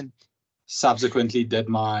 Excellent. and subsequently did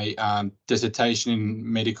my dissertation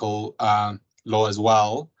in medical law as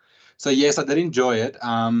well. So yes, I did enjoy it.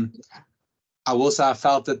 I will say I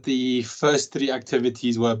felt that the first 3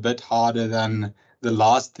 activities were a bit harder than the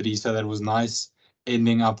last 3, so that was nice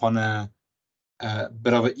ending up on a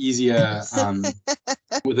bit of an easier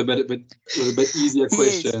with a bit easier Yes.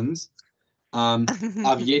 questions.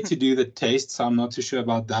 I've yet to do the test, so I'm not too sure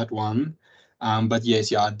about that one. But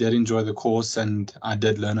yes, yeah, I did enjoy the course and I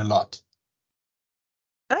did learn a lot.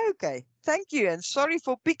 Okay, thank you, and sorry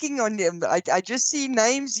for picking on them. I just see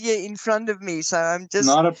names here in front of me, so I'm just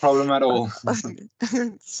Not a problem at all.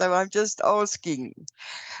 so I'm just asking.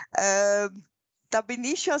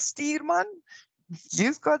 Tabinisha Stierman,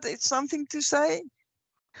 you've got something to say?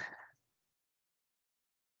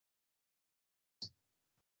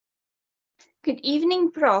 Good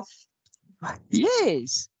evening, Prof.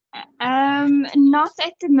 Yes. Not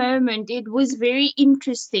at the moment. It was very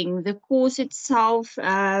interesting. The course itself,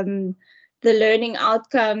 the learning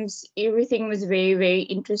outcomes, everything was very, very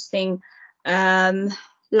interesting.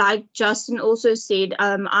 Like Justin also said,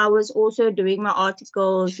 I was also doing my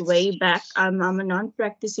articles way back. I'm a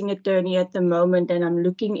non-practicing attorney at the moment, and I'm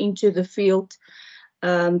looking into the field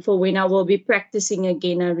for when I will be practicing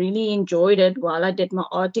again. I really enjoyed it while I did my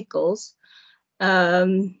articles.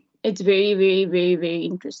 It's very, very, very, very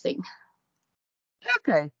interesting.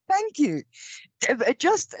 Okay, thank you.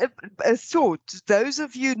 Just a thought, those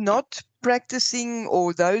of you not practicing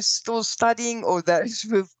or those still studying or those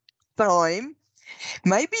with time,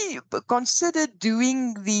 maybe consider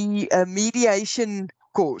doing the mediation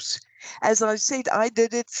course. As I said, I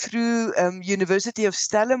did it through University of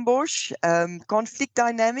Stellenbosch, conflict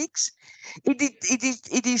dynamics.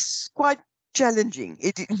 It is quite challenging.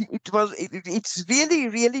 It's really,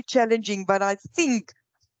 really challenging, but I think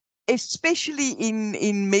especially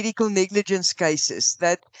in medical negligence cases,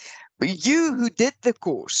 that you who did the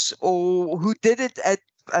course or who did it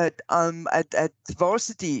at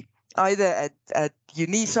varsity, either at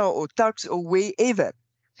UNISA or Tux or wherever,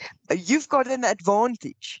 you've got an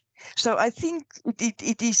advantage. So I think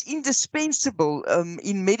it is indispensable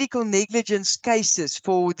in medical negligence cases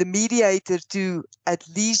for the mediator to at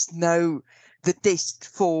least know the test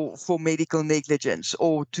for medical negligence,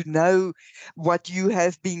 or to know what you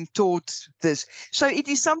have been taught this. So it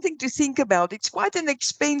is something to think about. It's quite an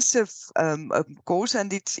expensive course,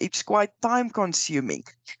 and it's quite time consuming.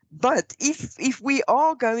 But if we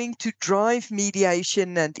are going to drive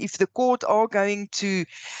mediation, and if the court are going to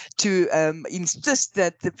insist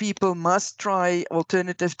that the people must try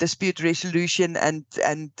alternative dispute resolution, and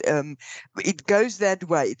it goes that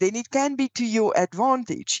way, then it can be to your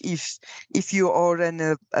advantage if you are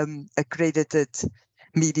an accredited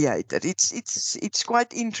mediator. It's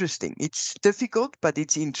quite interesting. It's difficult, but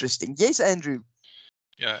it's interesting. Yes, Andrew.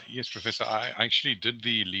 Yes, Professor. I actually did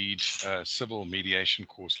the lead civil mediation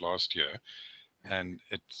course last year, and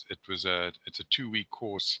it's a 2-week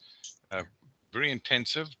course, very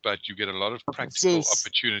intensive, but you get a lot of practical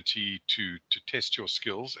opportunity to test your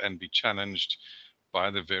skills and be challenged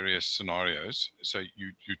by the various scenarios. So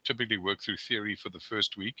you typically work through theory for the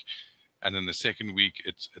first week, and then the second week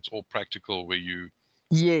it's all practical, where you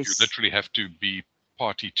literally have to be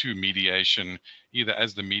party to mediation, either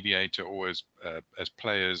as the mediator or as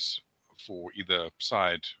players for either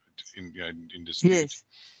side in dispute. Yes.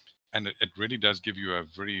 And it really does give you a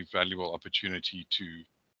very valuable opportunity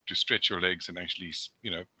to stretch your legs and actually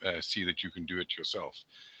see that you can do it yourself.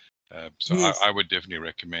 So yes. I would definitely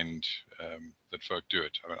recommend that folk do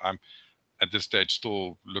it. I'm at this stage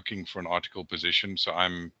still looking for an article position, so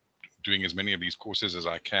I'm doing as many of these courses as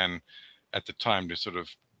I can at the time to sort of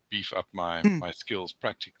beef up my skills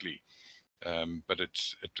practically. But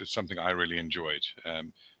it's something I really enjoyed.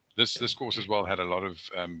 This course as well had a lot of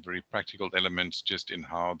very practical elements just in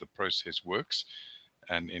how the process works,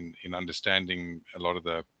 and in understanding a lot of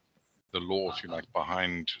the law, if you like,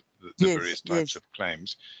 behind the various types of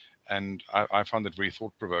claims. And I found it very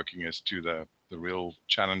thought-provoking as to the real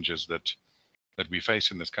challenges that we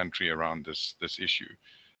face in this country around this issue.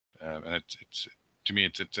 And it's to me,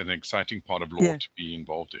 it's an exciting part of law to be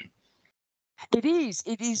involved in. It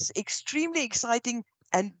is extremely exciting.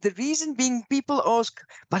 And the reason being, people ask,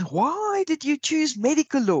 but why did you choose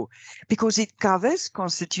medical law? Because it covers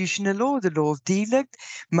constitutional law, the law of delict,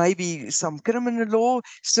 maybe some criminal law,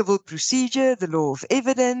 civil procedure, the law of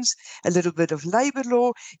evidence, a little bit of labor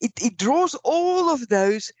law. It draws all of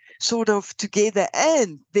those sort of together.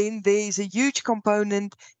 And then there's a huge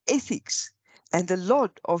component, ethics, and a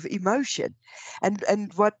lot of emotion.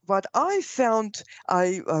 And what I found,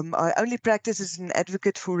 I only practiced as an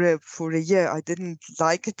advocate for a year. I didn't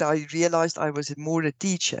like it. I realized I was more a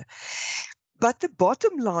teacher. But the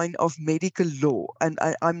bottom line of medical law, and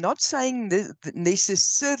I'm not saying this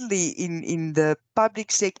necessarily in the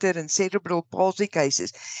public sector and cerebral palsy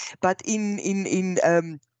cases, but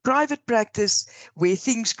in private practice where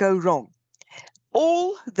things go wrong.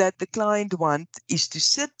 All that the client wants is to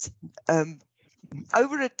sit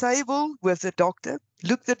over a table with the doctor,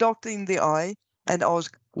 look the doctor in the eye and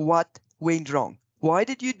ask what went wrong. Why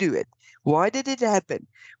did you do it? Why did it happen?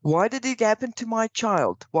 Why did it happen to my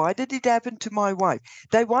child? Why did it happen to my wife?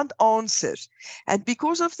 They want answers. And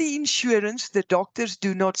because of the insurance, the doctors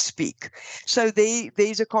do not speak. So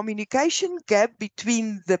there's a communication gap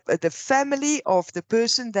between the family of the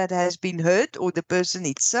person that has been hurt or the person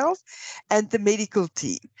itself and the medical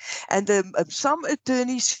team. And some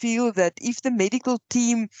attorneys feel that if the medical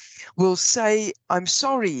team will say, I'm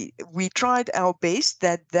sorry, we tried our best,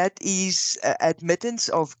 that is admittance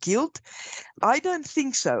of guilt. I don't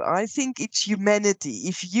think so. I think it's humanity.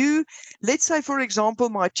 If you, let's say, for example,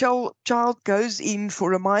 my child goes in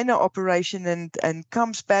for a minor operation and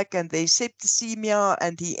comes back and there's septicemia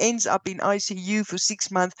and he ends up in ICU for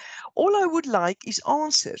 6 months, all I would like is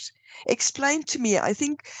answers. Explain to me. I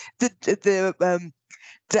think that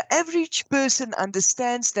the average person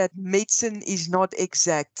understands that medicine is not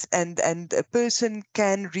exact, and a person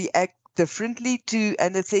can react differently to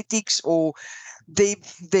anesthetics, or there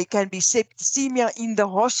can be septicemia in the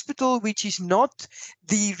hospital, which is not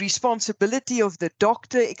the responsibility of the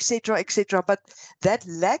doctor, etc., etc. But that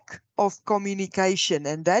lack of communication,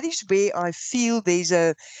 and that is where I feel there's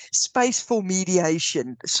a space for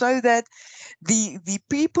mediation, so that the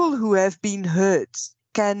people who have been hurt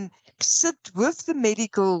can sit with the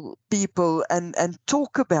medical people and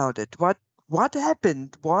talk about it. What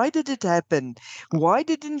happened? Why did it happen? Why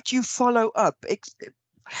didn't you follow up?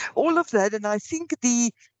 All of that. And I think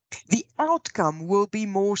the outcome will be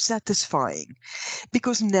more satisfying,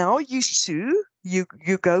 because now you sue, you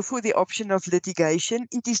go for the option of litigation.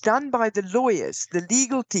 It is done by the lawyers, the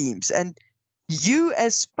legal teams, and you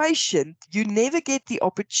as patient, you never get the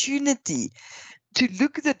opportunity to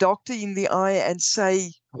look the doctor in the eye and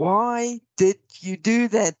say, why did you do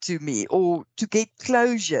that to me? Or to get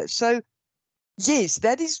closure. So yes,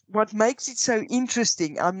 that is what makes it so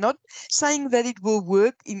interesting. I'm not saying that it will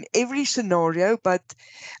work in every scenario, but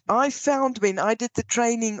I found when I did the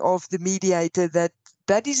training of the mediator that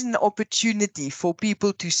that is an opportunity for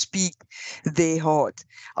people to speak their heart.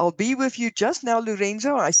 I'll be with you just now,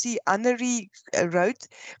 Lorenzo. I see Annery wrote,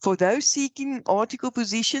 for those seeking article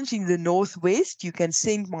positions in the Northwest, you can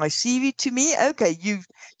send my CV to me. Okay,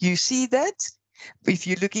 you see that? If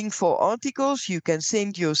you're looking for articles, you can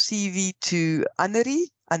send your CV to Annery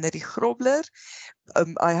Grobler.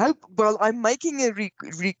 I hope, well, I'm making a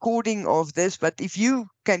recording of this, but if you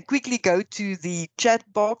can quickly go to the chat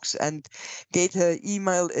box and get her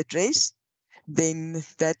email address, then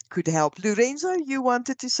that could help. Lorenzo, you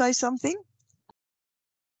wanted to say something?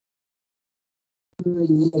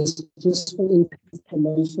 Yes, just for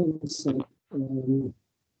information's sake,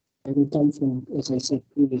 having come from, as I said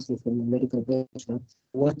previously, from a medical background,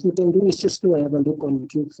 what you can do is just to have a look on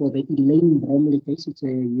YouTube for the Elaine Bromley case. It's a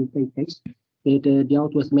UK case. It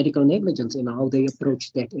dealt with medical negligence and how they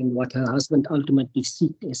approached that and what her husband ultimately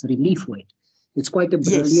sought as relief for it. It's quite a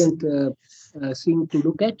brilliant thing to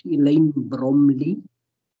look at. Elaine Bromley.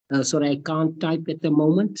 Sorry, I can't type at the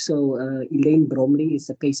moment. So Elaine Bromley is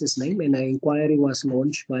the case's name, and an inquiry was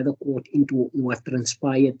launched by the court into what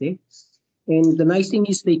transpired there. And the nice thing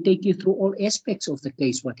is they take you through all aspects of the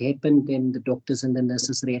case, what happened, and the doctors and the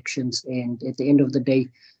nurses' reactions. And at the end of the day,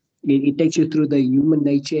 it takes you through the human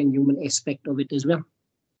nature and human aspect of it as well.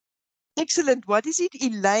 Excellent. What is it?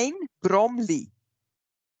 Elaine Bromley.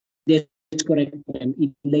 That's correct.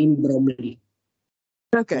 Elaine Bromley.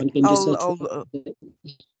 Okay.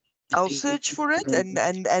 I'll search for it, and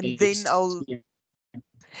then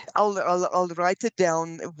I'll write it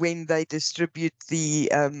down when they distribute the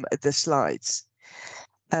slides.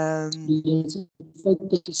 Yes,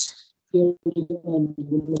 focus on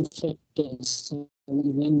human factors,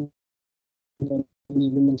 human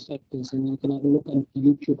factors, and you can have a look on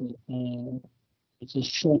YouTube. It's a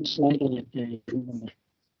short slide on it.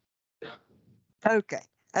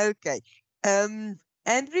 Okay.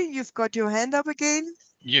 Andrew, you've got your hand up again.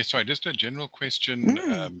 Yes, sorry, just a general question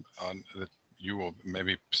Mm. on that you or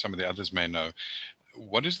maybe some of the others may know.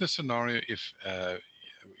 What is the scenario if,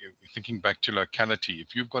 thinking back to locality,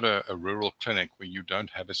 if you've got a rural clinic where you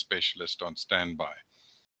don't have a specialist on standby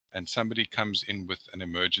and somebody comes in with an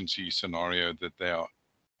emergency scenario that they are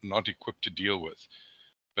not equipped to deal with,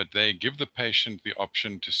 but they give the patient the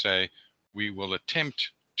option to say, we will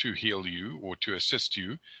attempt to heal you or to assist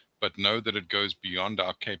you, but know that it goes beyond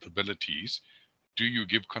our capabilities. Do you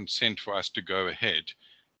give consent for us to go ahead?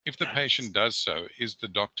 If the patient does so, is the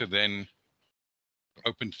doctor then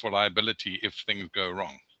open for liability if things go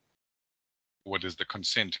wrong? Or does the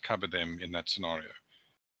consent cover them in that scenario?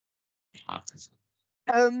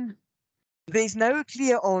 There's no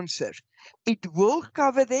clear answer. It will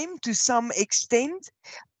cover them to some extent.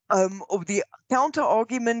 Or the counter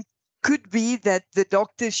argument could be that the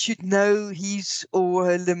doctor should know his or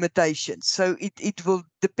her limitations. So it will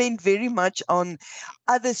depend very much on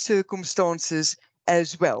other circumstances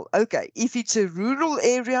as well. Okay, if it's a rural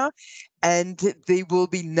area and there will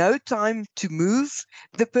be no time to move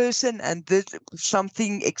the person and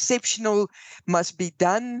something exceptional must be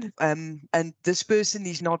done, and this person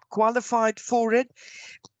is not qualified for it,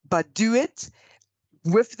 but do it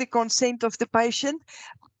with the consent of the patient,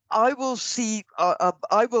 I will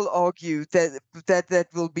argue that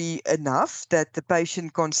will be enough, that the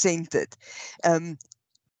patient consented.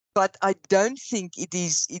 But I don't think it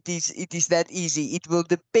is that easy. It will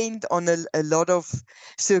depend on a lot of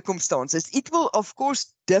circumstances. It will, of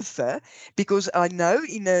course, differ, because I know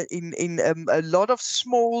in a lot of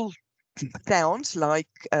small towns like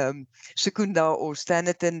Secunda or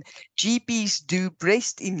Standerton, GPs do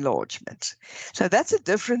breast enlargement. So that's a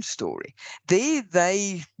different story. There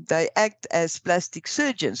they act as plastic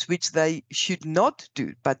surgeons, which they should not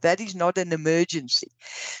do, but that is not an emergency.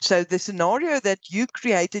 So the scenario that you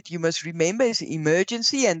created, you must remember, is an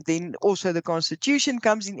emergency, and then also the Constitution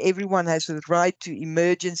comes in. Everyone has a right to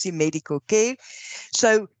emergency medical care.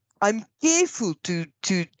 So I'm careful to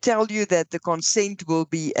tell you that the consent will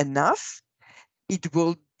be enough. It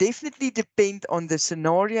will definitely depend on the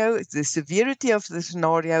scenario, the severity of the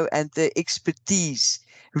scenario, and the expertise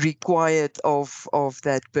required of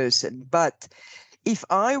that person. But if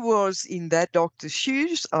I was in that doctor's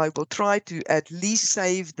shoes, I will try to at least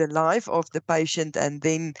save the life of the patient and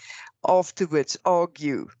then afterwards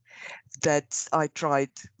argue that I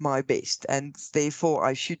tried my best, and therefore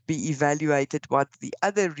I should be evaluated what the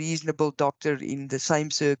other reasonable doctor in the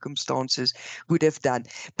same circumstances would have done.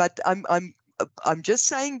 But I'm just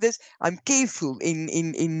saying this. I'm careful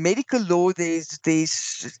in medical law. There's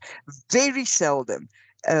very seldom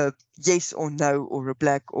yes or no or a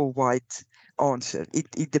black or white answer.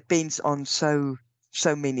 It depends on so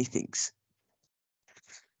many things.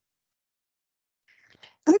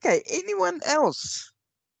 Okay, anyone else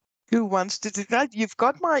who wants to decide? You've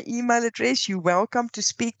got my email address. You're welcome to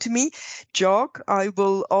speak to me. Jacques, I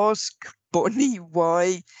will ask Bonnie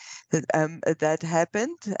why that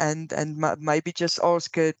happened, and maybe just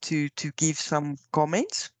ask her to give some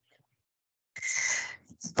comments.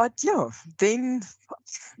 But yeah, then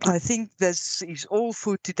I think this is all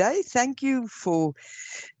for today. Thank you for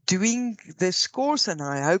doing this course, and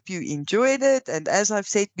I hope you enjoyed it. And as I've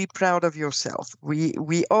said, be proud of yourself.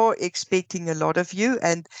 We are expecting a lot of you,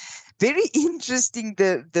 and very interesting.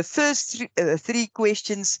 The first three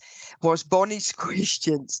questions was Bonnie's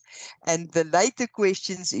questions, and the later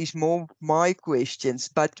questions is more my questions.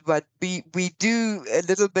 But we do a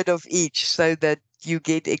little bit of each so that you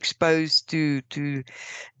get exposed to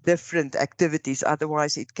different activities.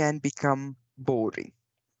 Otherwise, it can become boring.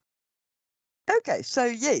 Okay, so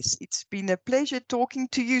yes, it's been a pleasure talking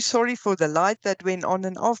to you. Sorry for the light that went on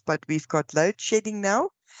and off, but we've got load shedding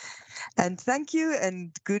now. And thank you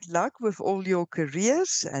and good luck with all your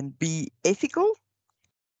careers, and be ethical.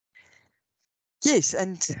 Yes,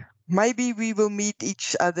 and maybe we will meet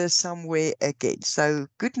each other somewhere again. So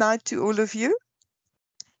good night to all of you.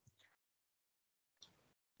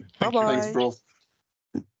 Bye-bye. Thanks, Prof.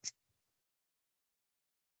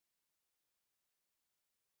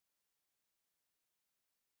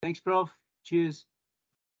 Thanks, Prof. Cheers.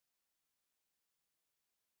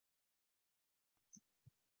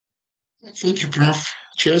 Thank you, Prof.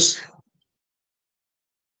 Cheers.